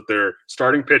because of their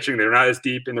starting pitching. They're not as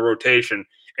deep in the rotation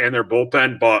and their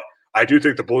bullpen, but I do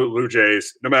think the Blue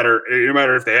Jays, no matter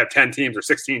if they have 10 teams or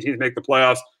 16 teams make the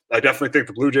playoffs, I definitely think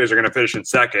the Blue Jays are going to finish in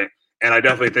second, and I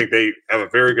definitely think they have a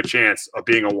very good chance of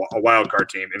being a wild card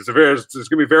team. It's going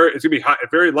to be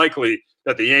very likely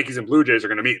that the Yankees and Blue Jays are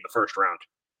going to meet in the first round.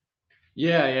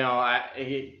 Yeah,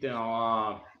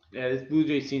 this Blue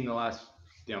Jays team the last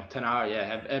 10 hours,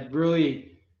 have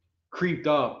really creeped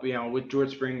up, with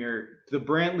George Springer. The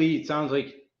Brantley, it sounds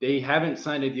like they haven't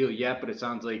signed a deal yet, but it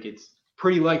sounds like it's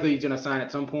pretty likely he's going to sign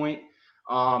at some point.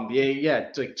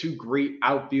 It's like two great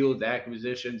outfield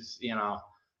acquisitions.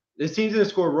 This team's going to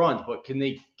score runs, but can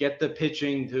they get the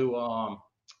pitching to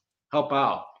help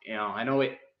out? I know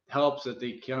it helps that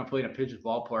they kind of play in a pitcher's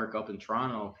ballpark up in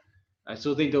Toronto. I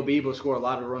still think they'll be able to score a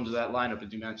lot of runs with that lineup,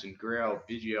 as you mentioned, Guerrero,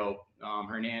 Biggio,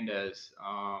 Hernandez.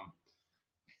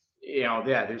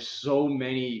 There's so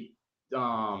many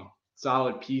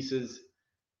solid pieces.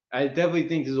 I definitely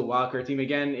think this is a wild card team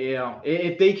again.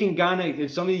 If they can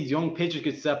if some of these young pitchers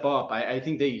could step up, I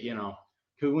think they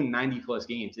could win 90+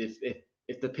 games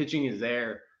if the pitching is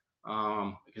there.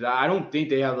 Because I don't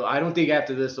think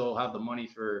after this they'll have the money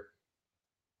for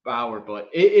Bauer, but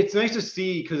it's nice to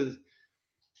see because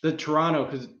I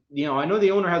know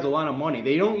the owner has a lot of money.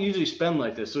 They don't usually spend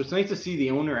like this, so it's nice to see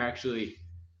the owner actually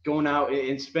going out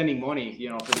and spending money,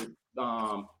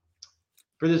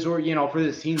 for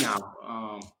this team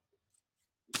now.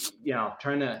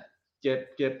 Trying to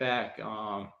get back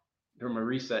from a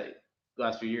reset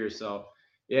last few years. So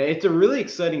yeah, it's a really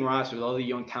exciting roster with all the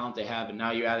young talent they have, and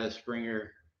now you add a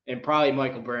Springer and probably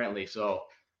Michael Brantley. So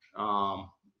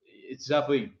it's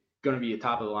definitely going to be a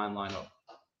top of the line lineup.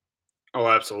 Oh,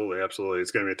 absolutely. Absolutely.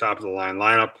 It's going to be a top of the line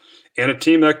lineup and a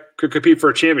team that could compete for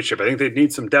a championship. I think they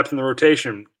need some depth in the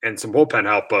rotation and some bullpen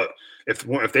help, but if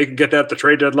they can get that at the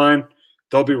trade deadline,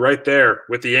 they'll be right there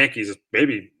with the Yankees.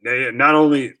 Maybe not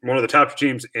only one of the top 2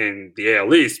 teams in the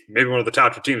AL East, maybe one of the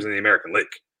top 2 teams in the American League.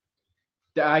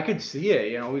 I could see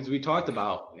it, as we talked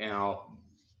about,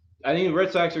 I think the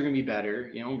Red Sox are going to be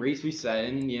better, race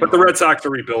resetting. But the Red Sox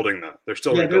are rebuilding, though. They're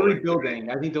still rebuilding. They're rebuilding.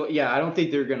 I think I don't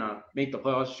think they're going to make the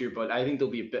playoffs this year, but I think they'll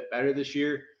be a bit better this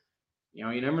year.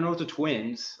 You never know with the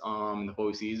Twins in the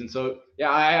postseason. So,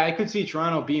 I could see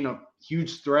Toronto being a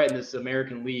huge threat in this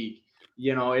American League,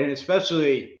 and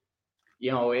especially,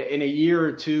 in a year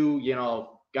or two,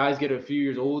 guys get a few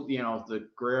years old, the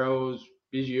Guerreros,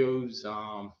 Biggios,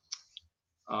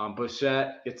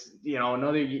 Bichette, it's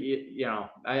another.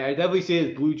 I definitely see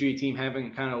this Blue Jay team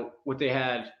having kind of what they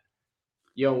had,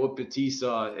 with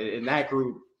Batista in that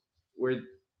group, where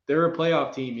they're a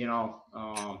playoff team,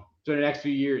 for the next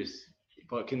few years.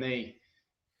 But can they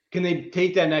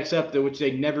take that next step, which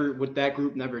that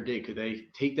group never did? Could they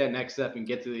take that next step and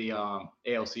get to the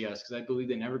ALCS? Because I believe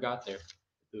they never got there.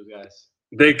 Those guys.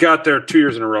 They got there 2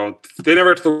 years in a row. They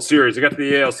never got to the World Series. They got to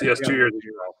the ALCS 2 years in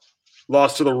a row.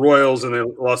 Lost to the Royals and they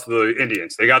lost to the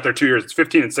Indians. They got there 2 years. It's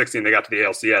 15 and 16. They got to the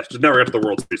ALCS. Just never got to the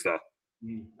World Series, though.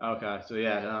 Okay. So, they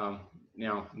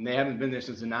haven't been there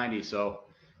since the 90s. So,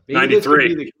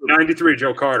 93,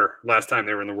 Joe Carter, last time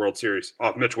they were in the World Series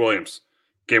off Mitch Williams,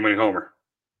 game-winning homer.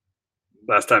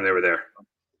 Last time they were there.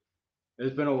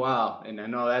 It's been a while. And I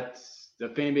know that's the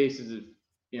fan base is,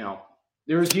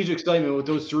 there was huge excitement with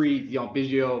those 3,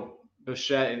 Biggio,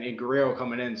 Bichette, and Guerrero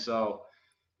coming in. So,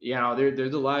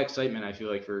 there's a lot of excitement, I feel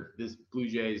like, for this Blue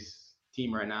Jays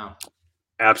team right now.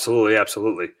 Absolutely,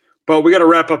 absolutely. But we got to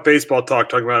wrap up baseball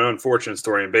talking about an unfortunate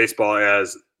story in baseball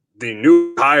as the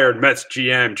new hired Mets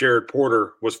GM, Jared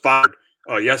Porter, was fired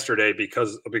yesterday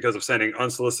because of sending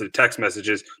unsolicited text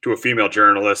messages to a female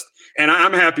journalist. And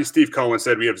I'm happy Steve Cohen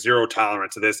said we have zero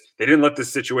tolerance to this. They didn't let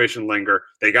this situation linger.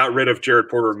 They got rid of Jared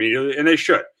Porter immediately, and they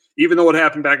should. Even though it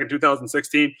happened back in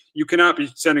 2016, you cannot be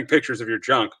sending pictures of your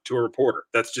junk to a reporter.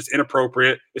 That's just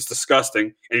inappropriate. It's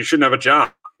disgusting. And you shouldn't have a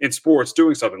job in sports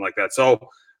doing something like that. So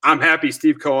I'm happy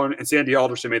Steve Cohen and Sandy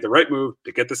Alderson made the right move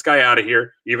to get this guy out of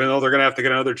here. Even though they're going to have to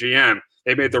get another GM,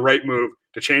 they made the right move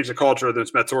to change the culture of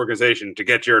this Mets organization to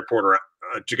get Jared Porter out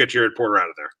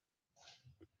of there.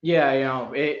 Yeah,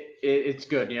 it's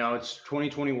good. It's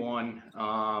 2021.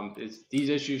 These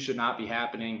issues should not be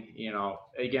happening.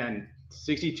 Again,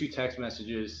 62 text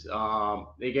messages.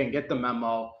 Again, get the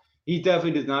memo. He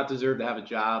definitely does not deserve to have a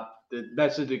job.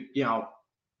 That's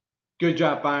good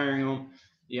job firing him.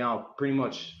 Pretty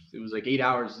much it was like 8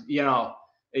 hours.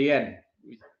 Again,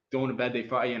 going to bed, they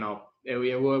fire.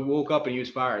 We woke up and he was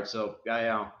fired. So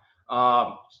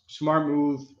smart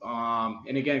move.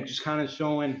 And again, just kind of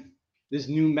showing this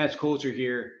new Mets culture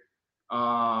here.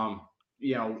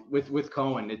 With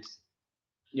Cohen, it's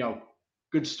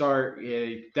good start.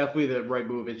 Yeah, definitely the right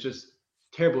move. It's just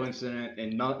terrible incident,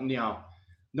 and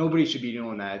nobody should be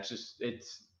doing that.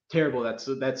 It's terrible that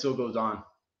still goes on.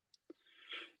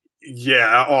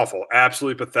 Yeah, awful,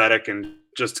 absolutely pathetic, and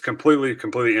just completely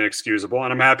inexcusable.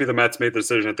 And I'm happy the Mets made the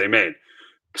decision that they made.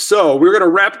 So we're going to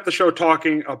wrap up the show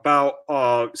talking about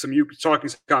some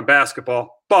UConn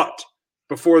basketball. But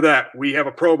before that, we have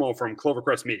a promo from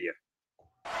Clovercrest Media.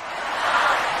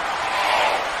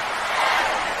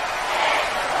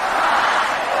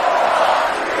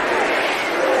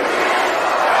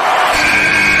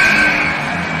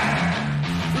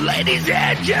 Ladies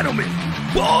and gentlemen,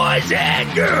 boys and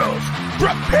girls,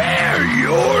 prepare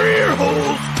your ear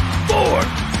holes for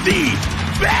the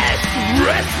best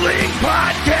wrestling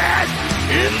podcast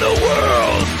in the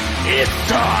world. It's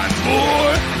time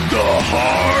for the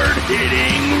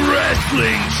Hard-Hitting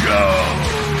Wrestling Show.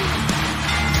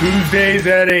 Tuesdays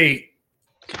at 8.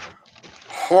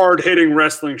 Hard-Hitting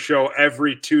Wrestling Show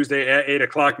every Tuesday at 8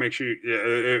 o'clock. Make sure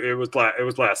it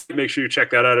was last. Make sure you check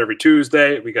that out every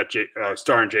Tuesday. We got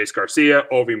starring Jace Garcia,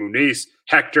 Ovi Muniz,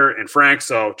 Hector, and Frank.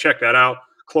 So check that out.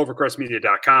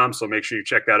 CloverCrestMedia.com. So make sure you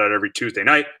check that out every Tuesday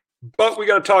night. But we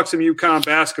got to talk some UConn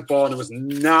basketball, and it was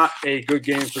not a good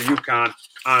game for UConn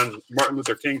on Martin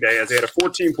Luther King Day, as they had a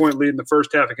 14-point lead in the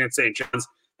first half against St. John's.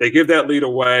 They give that lead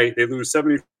away. They lose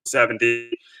 70-70.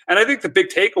 And I think the big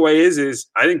takeaway is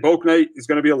I think Bouknight is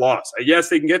going to be a loss. Yes,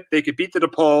 they could beat the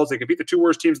DePauls. They could beat the two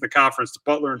worst teams in the conference,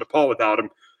 Butler and DePaul, without him.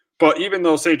 But even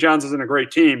though St. John's isn't a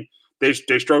great team, they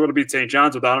struggle to beat St.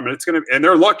 John's without him. And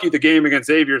they're lucky the game against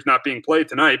Xavier is not being played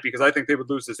tonight, because I think they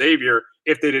would lose to Xavier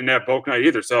if they didn't have Bouknight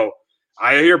either. So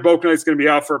I hear Bouknight's going to be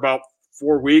out for about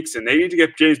 4 weeks, and they need to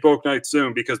get James Bouknight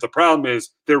soon, because the problem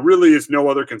is there really is no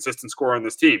other consistent scorer on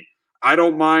this team. I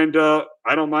don't mind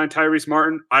Tyrese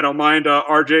Martin. I don't mind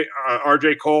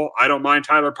RJ Cole. I don't mind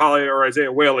Tyler Polley or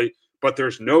Isaiah Whaley, but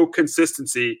there's no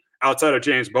consistency outside of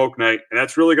James Bouknight, and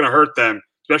that's really going to hurt them,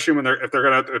 especially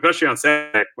especially on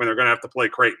Saturday when they're going to have to play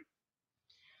Creighton.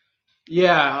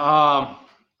 Yeah,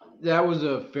 that was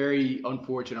a very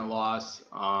unfortunate loss.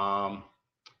 Up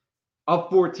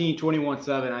 14,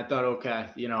 21-7. I thought, okay,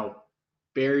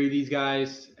 bury these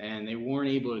guys, and they weren't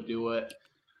able to do it.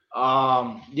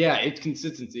 Yeah, it's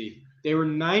consistency. They were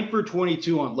 9 for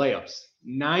 22 on layups,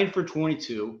 9 for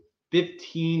 22,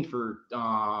 15 for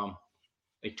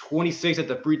 26 at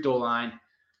the free throw line.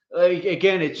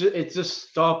 Again, it's just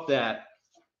stuff that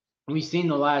we've seen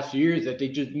the last few years, that they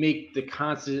just make the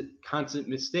constant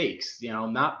mistakes,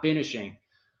 not finishing.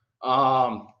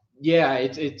 Yeah,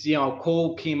 it's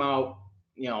Cole came out,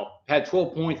 had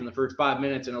 12 points in the first 5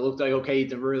 minutes, and it looked like, okay,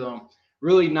 he's in rhythm.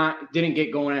 Really didn't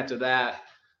get going after that.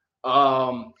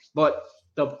 But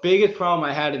the biggest problem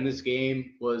I had in this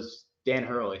game was Dan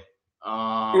Hurley.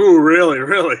 Ooh, really?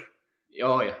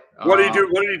 Oh yeah. What did he do?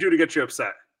 What did he do to get you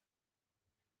upset?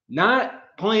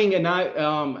 Not playing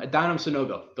Adonam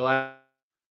Sanogo.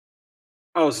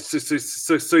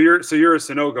 So you're a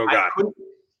Sanogo guy.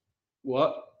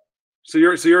 What? So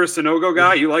you're a Sanogo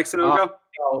guy? You like Sanogo?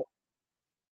 No.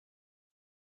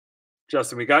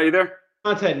 Justin, we got you there?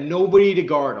 Had nobody to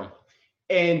guard him.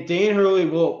 And Dan Hurley,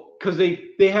 because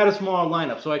they had a small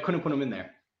lineup, so I couldn't put him in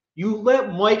there. You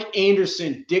let Mike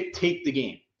Anderson dictate the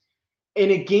game.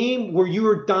 In a game where you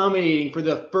were dominating for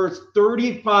the first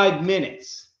 35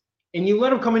 minutes, and you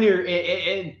let him come in here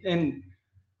and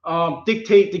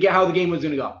dictate to get how the game was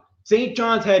going to go. St.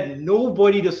 John's had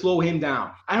nobody to slow him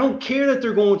down. I don't care that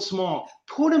they're going small.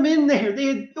 Put him in there. They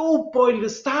had nobody to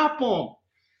stop him.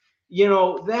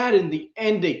 That in the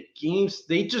end of games,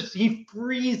 he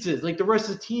freezes. Like the rest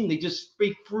of the team, they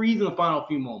freeze in the final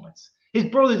few moments. His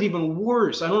brother's even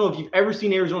worse. I don't know if you've ever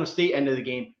seen Arizona State end of the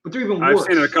game, but they're even worse. I've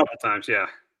seen it a couple times, yeah.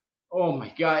 Oh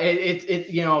my God.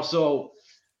 So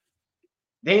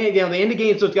they the end of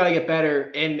game, so it's got to get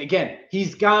better. And again,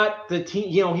 he's got the team,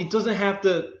 he doesn't have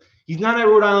to, he's not at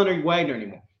Rhode Island or Wagner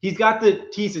anymore. He's got the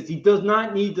pieces. He does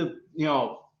not need to,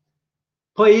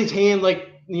 play his hand like,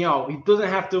 he doesn't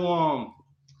have to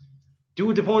do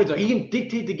what the opponents are. He can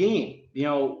dictate the game,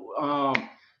 So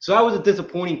that was a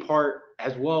disappointing part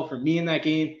as well for me in that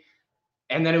game.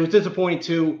 And then it was disappointing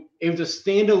too. It was a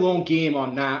standalone game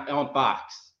on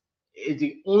Fox. It's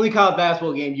the only college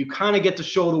basketball game you kind of get to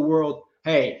show the world,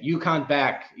 hey, UConn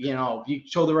back. You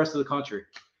show the rest of the country.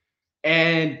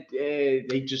 And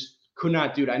they just could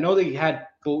not do that. I know they had,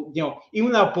 even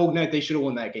without Bouknight, they should have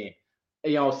won that game.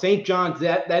 St. John's,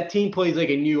 that team plays like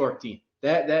a New York team.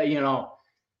 That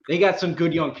they got some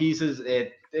good young pieces.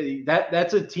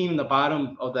 That's a team in the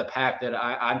bottom of the pack that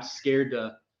I'd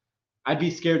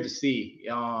be scared to see.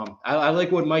 I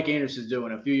like what Mike Anderson's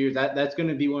doing in a few years. That's going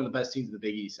to be one of the best teams in the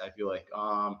Big East, I feel like.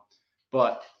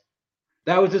 But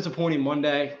that was disappointing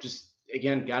Monday. Just,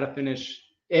 again, got to finish.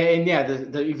 And yeah,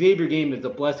 the Xavier game is a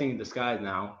blessing in disguise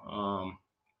now.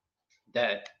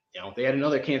 That, they had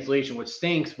another cancellation, which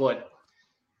stinks, but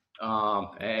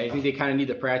I think they kind of need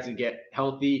to practice and get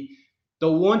healthy.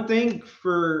 The one thing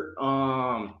for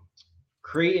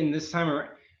Creighton this time around,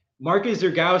 Marcus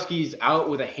Zergowski's out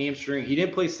with a hamstring. He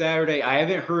didn't play Saturday. I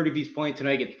haven't heard if he's playing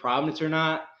tonight against Providence or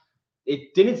not.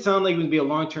 It didn't sound like it would be a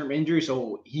long-term injury,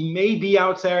 so he may be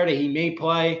out Saturday. He may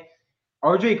play.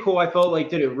 RJ Cole, I felt like,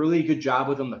 did a really good job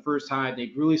with him the first time.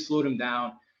 They really slowed him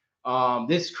down.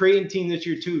 This Creighton team this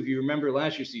year too, if you remember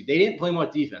last year's season, they didn't play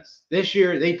much defense. This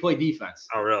year they play defense.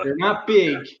 Oh, really? They're not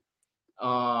big,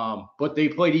 but they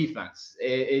play defense.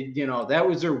 That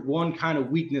was their one kind of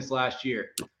weakness last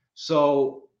year.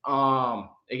 So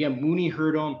again, Mooney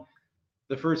hurt them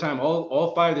the first time.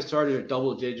 All 5 of the starters are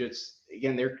double digits.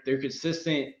 Again, they're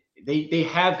consistent. They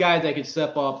have guys that can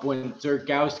step up when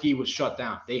Zergowski was shut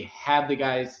down. They have the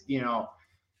guys,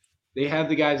 they have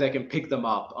the guys that can pick them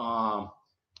up.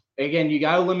 Again, you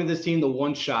got to limit this team to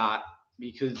one shot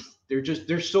because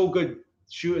they're so good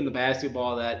shooting the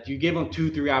basketball that you give them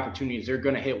 2-3 opportunities, they're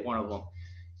going to hit one of them.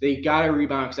 They got to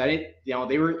rebound because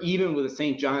they were even with the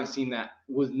St. John's team that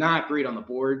was not great on the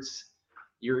boards.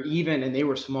 You're even, and they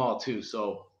were small too.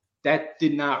 So that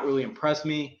did not really impress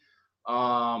me.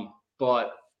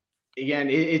 But again,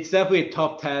 it's definitely a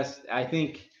tough test. I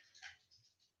think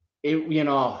you're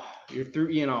through,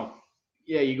 you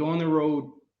go on the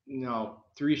road,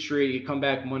 3 straight, you come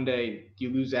back Monday,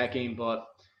 you lose that game. But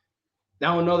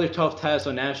now another tough test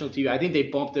on national TV. I think they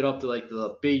bumped it up to like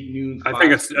the big noon. I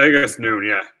think it's noon,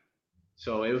 yeah.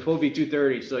 So it was supposed to be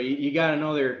 2:30. So you got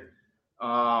another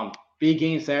big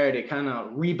game Saturday, kind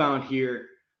of rebound here.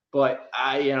 But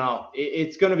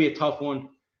it's going to be a tough one.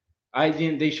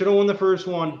 They should have won the first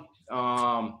one.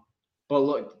 But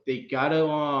look, they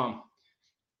gotta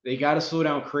slow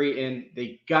down Creighton.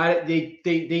 They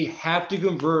have to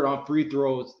convert on free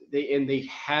throws. They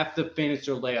have to finish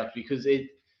their layups because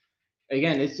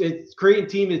it's Creighton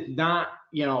team is not,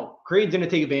 Creighton's going to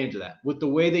take advantage of that. With the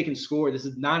way they can score, this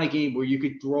is not a game where you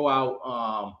could throw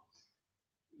out,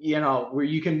 where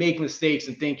you can make mistakes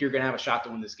and think you're going to have a shot to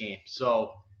win this game.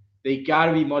 So they got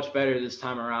to be much better this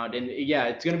time around. And, yeah,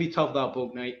 it's going to be tough without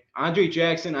Bouknight. Andre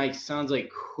Jackson, sounds like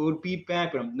could be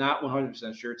back, but I'm not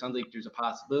 100% sure. It sounds like there's a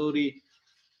possibility.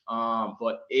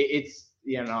 But it's,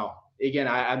 again,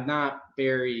 I'm not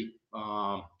very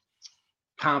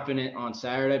confident on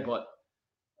Saturday, but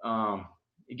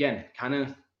again, kind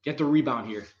of get the rebound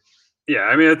here. Yeah,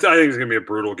 I think it's going to be a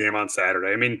brutal game on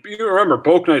Saturday. I mean, you remember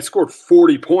Bouknight scored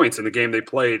 40 points in the game they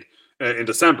played in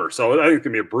December. So I think it's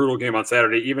going to be a brutal game on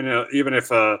Saturday, even if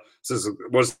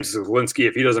Zielinski,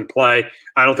 if he doesn't play,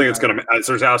 I don't think it's going to –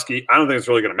 Zergowski, I don't think it's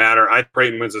really going to matter. I think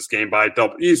Creighton wins this game by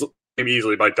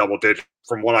easily by double digits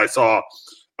from what I saw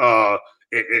for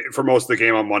most of the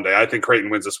game on Monday. I think Creighton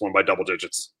wins this one by double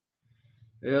digits.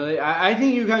 Really? I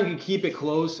think UConn can keep it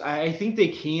close. I think they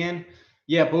can.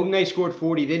 Yeah, Bouknight scored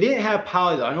 40. They didn't have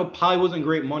Polley, though. I know Polley wasn't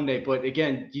great Monday, but,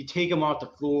 again, you take him off the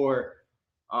floor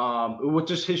with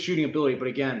just his shooting ability. But,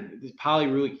 again, Polley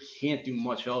really can't do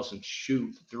much else and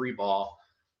shoot the 3-ball.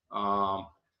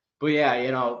 But, yeah,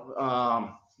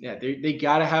 they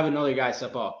got to have another guy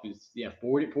step up.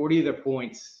 40 of their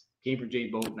points came from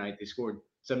Jay Bouknight. They scored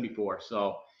 74.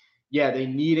 So, yeah, they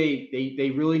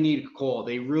really need Cole.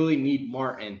 They really need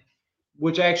Martin.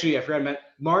 Which actually, I forgot,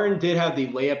 Martin did have the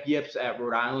layup yips at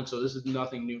Rhode Island, so this is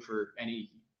nothing new for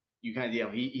any UConn.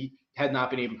 He had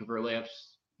not been able to convert layups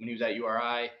when he was at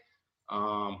URI.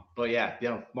 But yeah,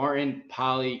 Martin,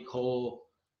 Polley, Cole,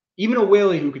 even a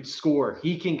Whaley who could score.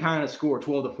 He can kind of score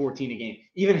 12 to 14 a game.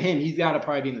 Even him, he's got to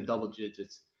probably be in the double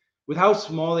digits. With how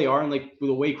small they are and with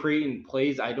the way Creighton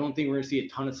plays, I don't think we're going to see a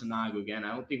ton of Sanago again.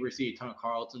 I don't think we're going to see a ton of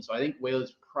Carlton. So I think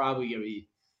Whaley's probably going to be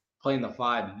playing the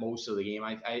 5 most of the game.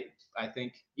 I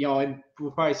think, and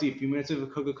we'll probably see a few minutes of a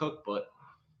cook, but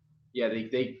yeah,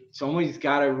 somebody's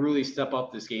got to really step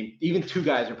up this game. Even 2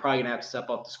 guys are probably going to have to step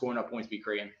up to score enough points to beat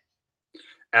Creighton.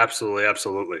 Absolutely.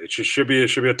 It should be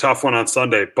a tough one on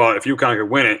Sunday, but if UConn could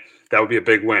win it, that would be a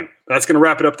big win. That's going to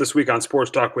wrap it up this week on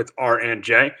Sports Talk with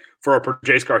R&J. For our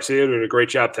Jace Garcia, who did a great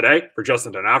job today. For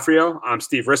Justin D'Onofrio, I'm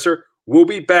Steve Risser. We'll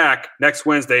be back next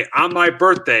Wednesday on my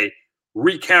birthday,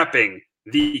 recapping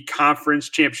the conference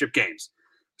championship games.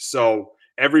 So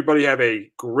everybody have a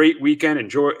great weekend.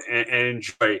 Enjoy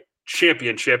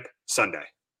Championship Sunday.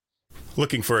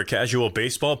 Looking for a casual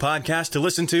baseball podcast to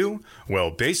listen to?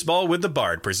 Well, Baseball with the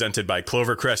Bard, presented by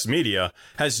Clovercrest Media,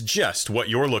 has just what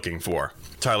you're looking for.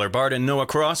 Tyler Bard and Noah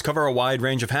Cross cover a wide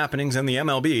range of happenings in the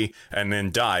MLB and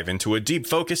then dive into a deep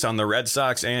focus on the Red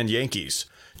Sox and Yankees.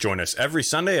 Join us every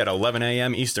Sunday at 11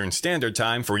 a.m. Eastern Standard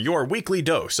Time for your weekly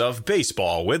dose of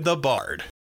Baseball with the Bard.